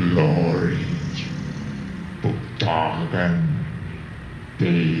glory. Dagen,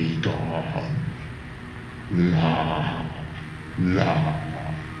 Dagon, La, La,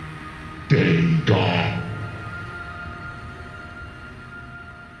 Dagon.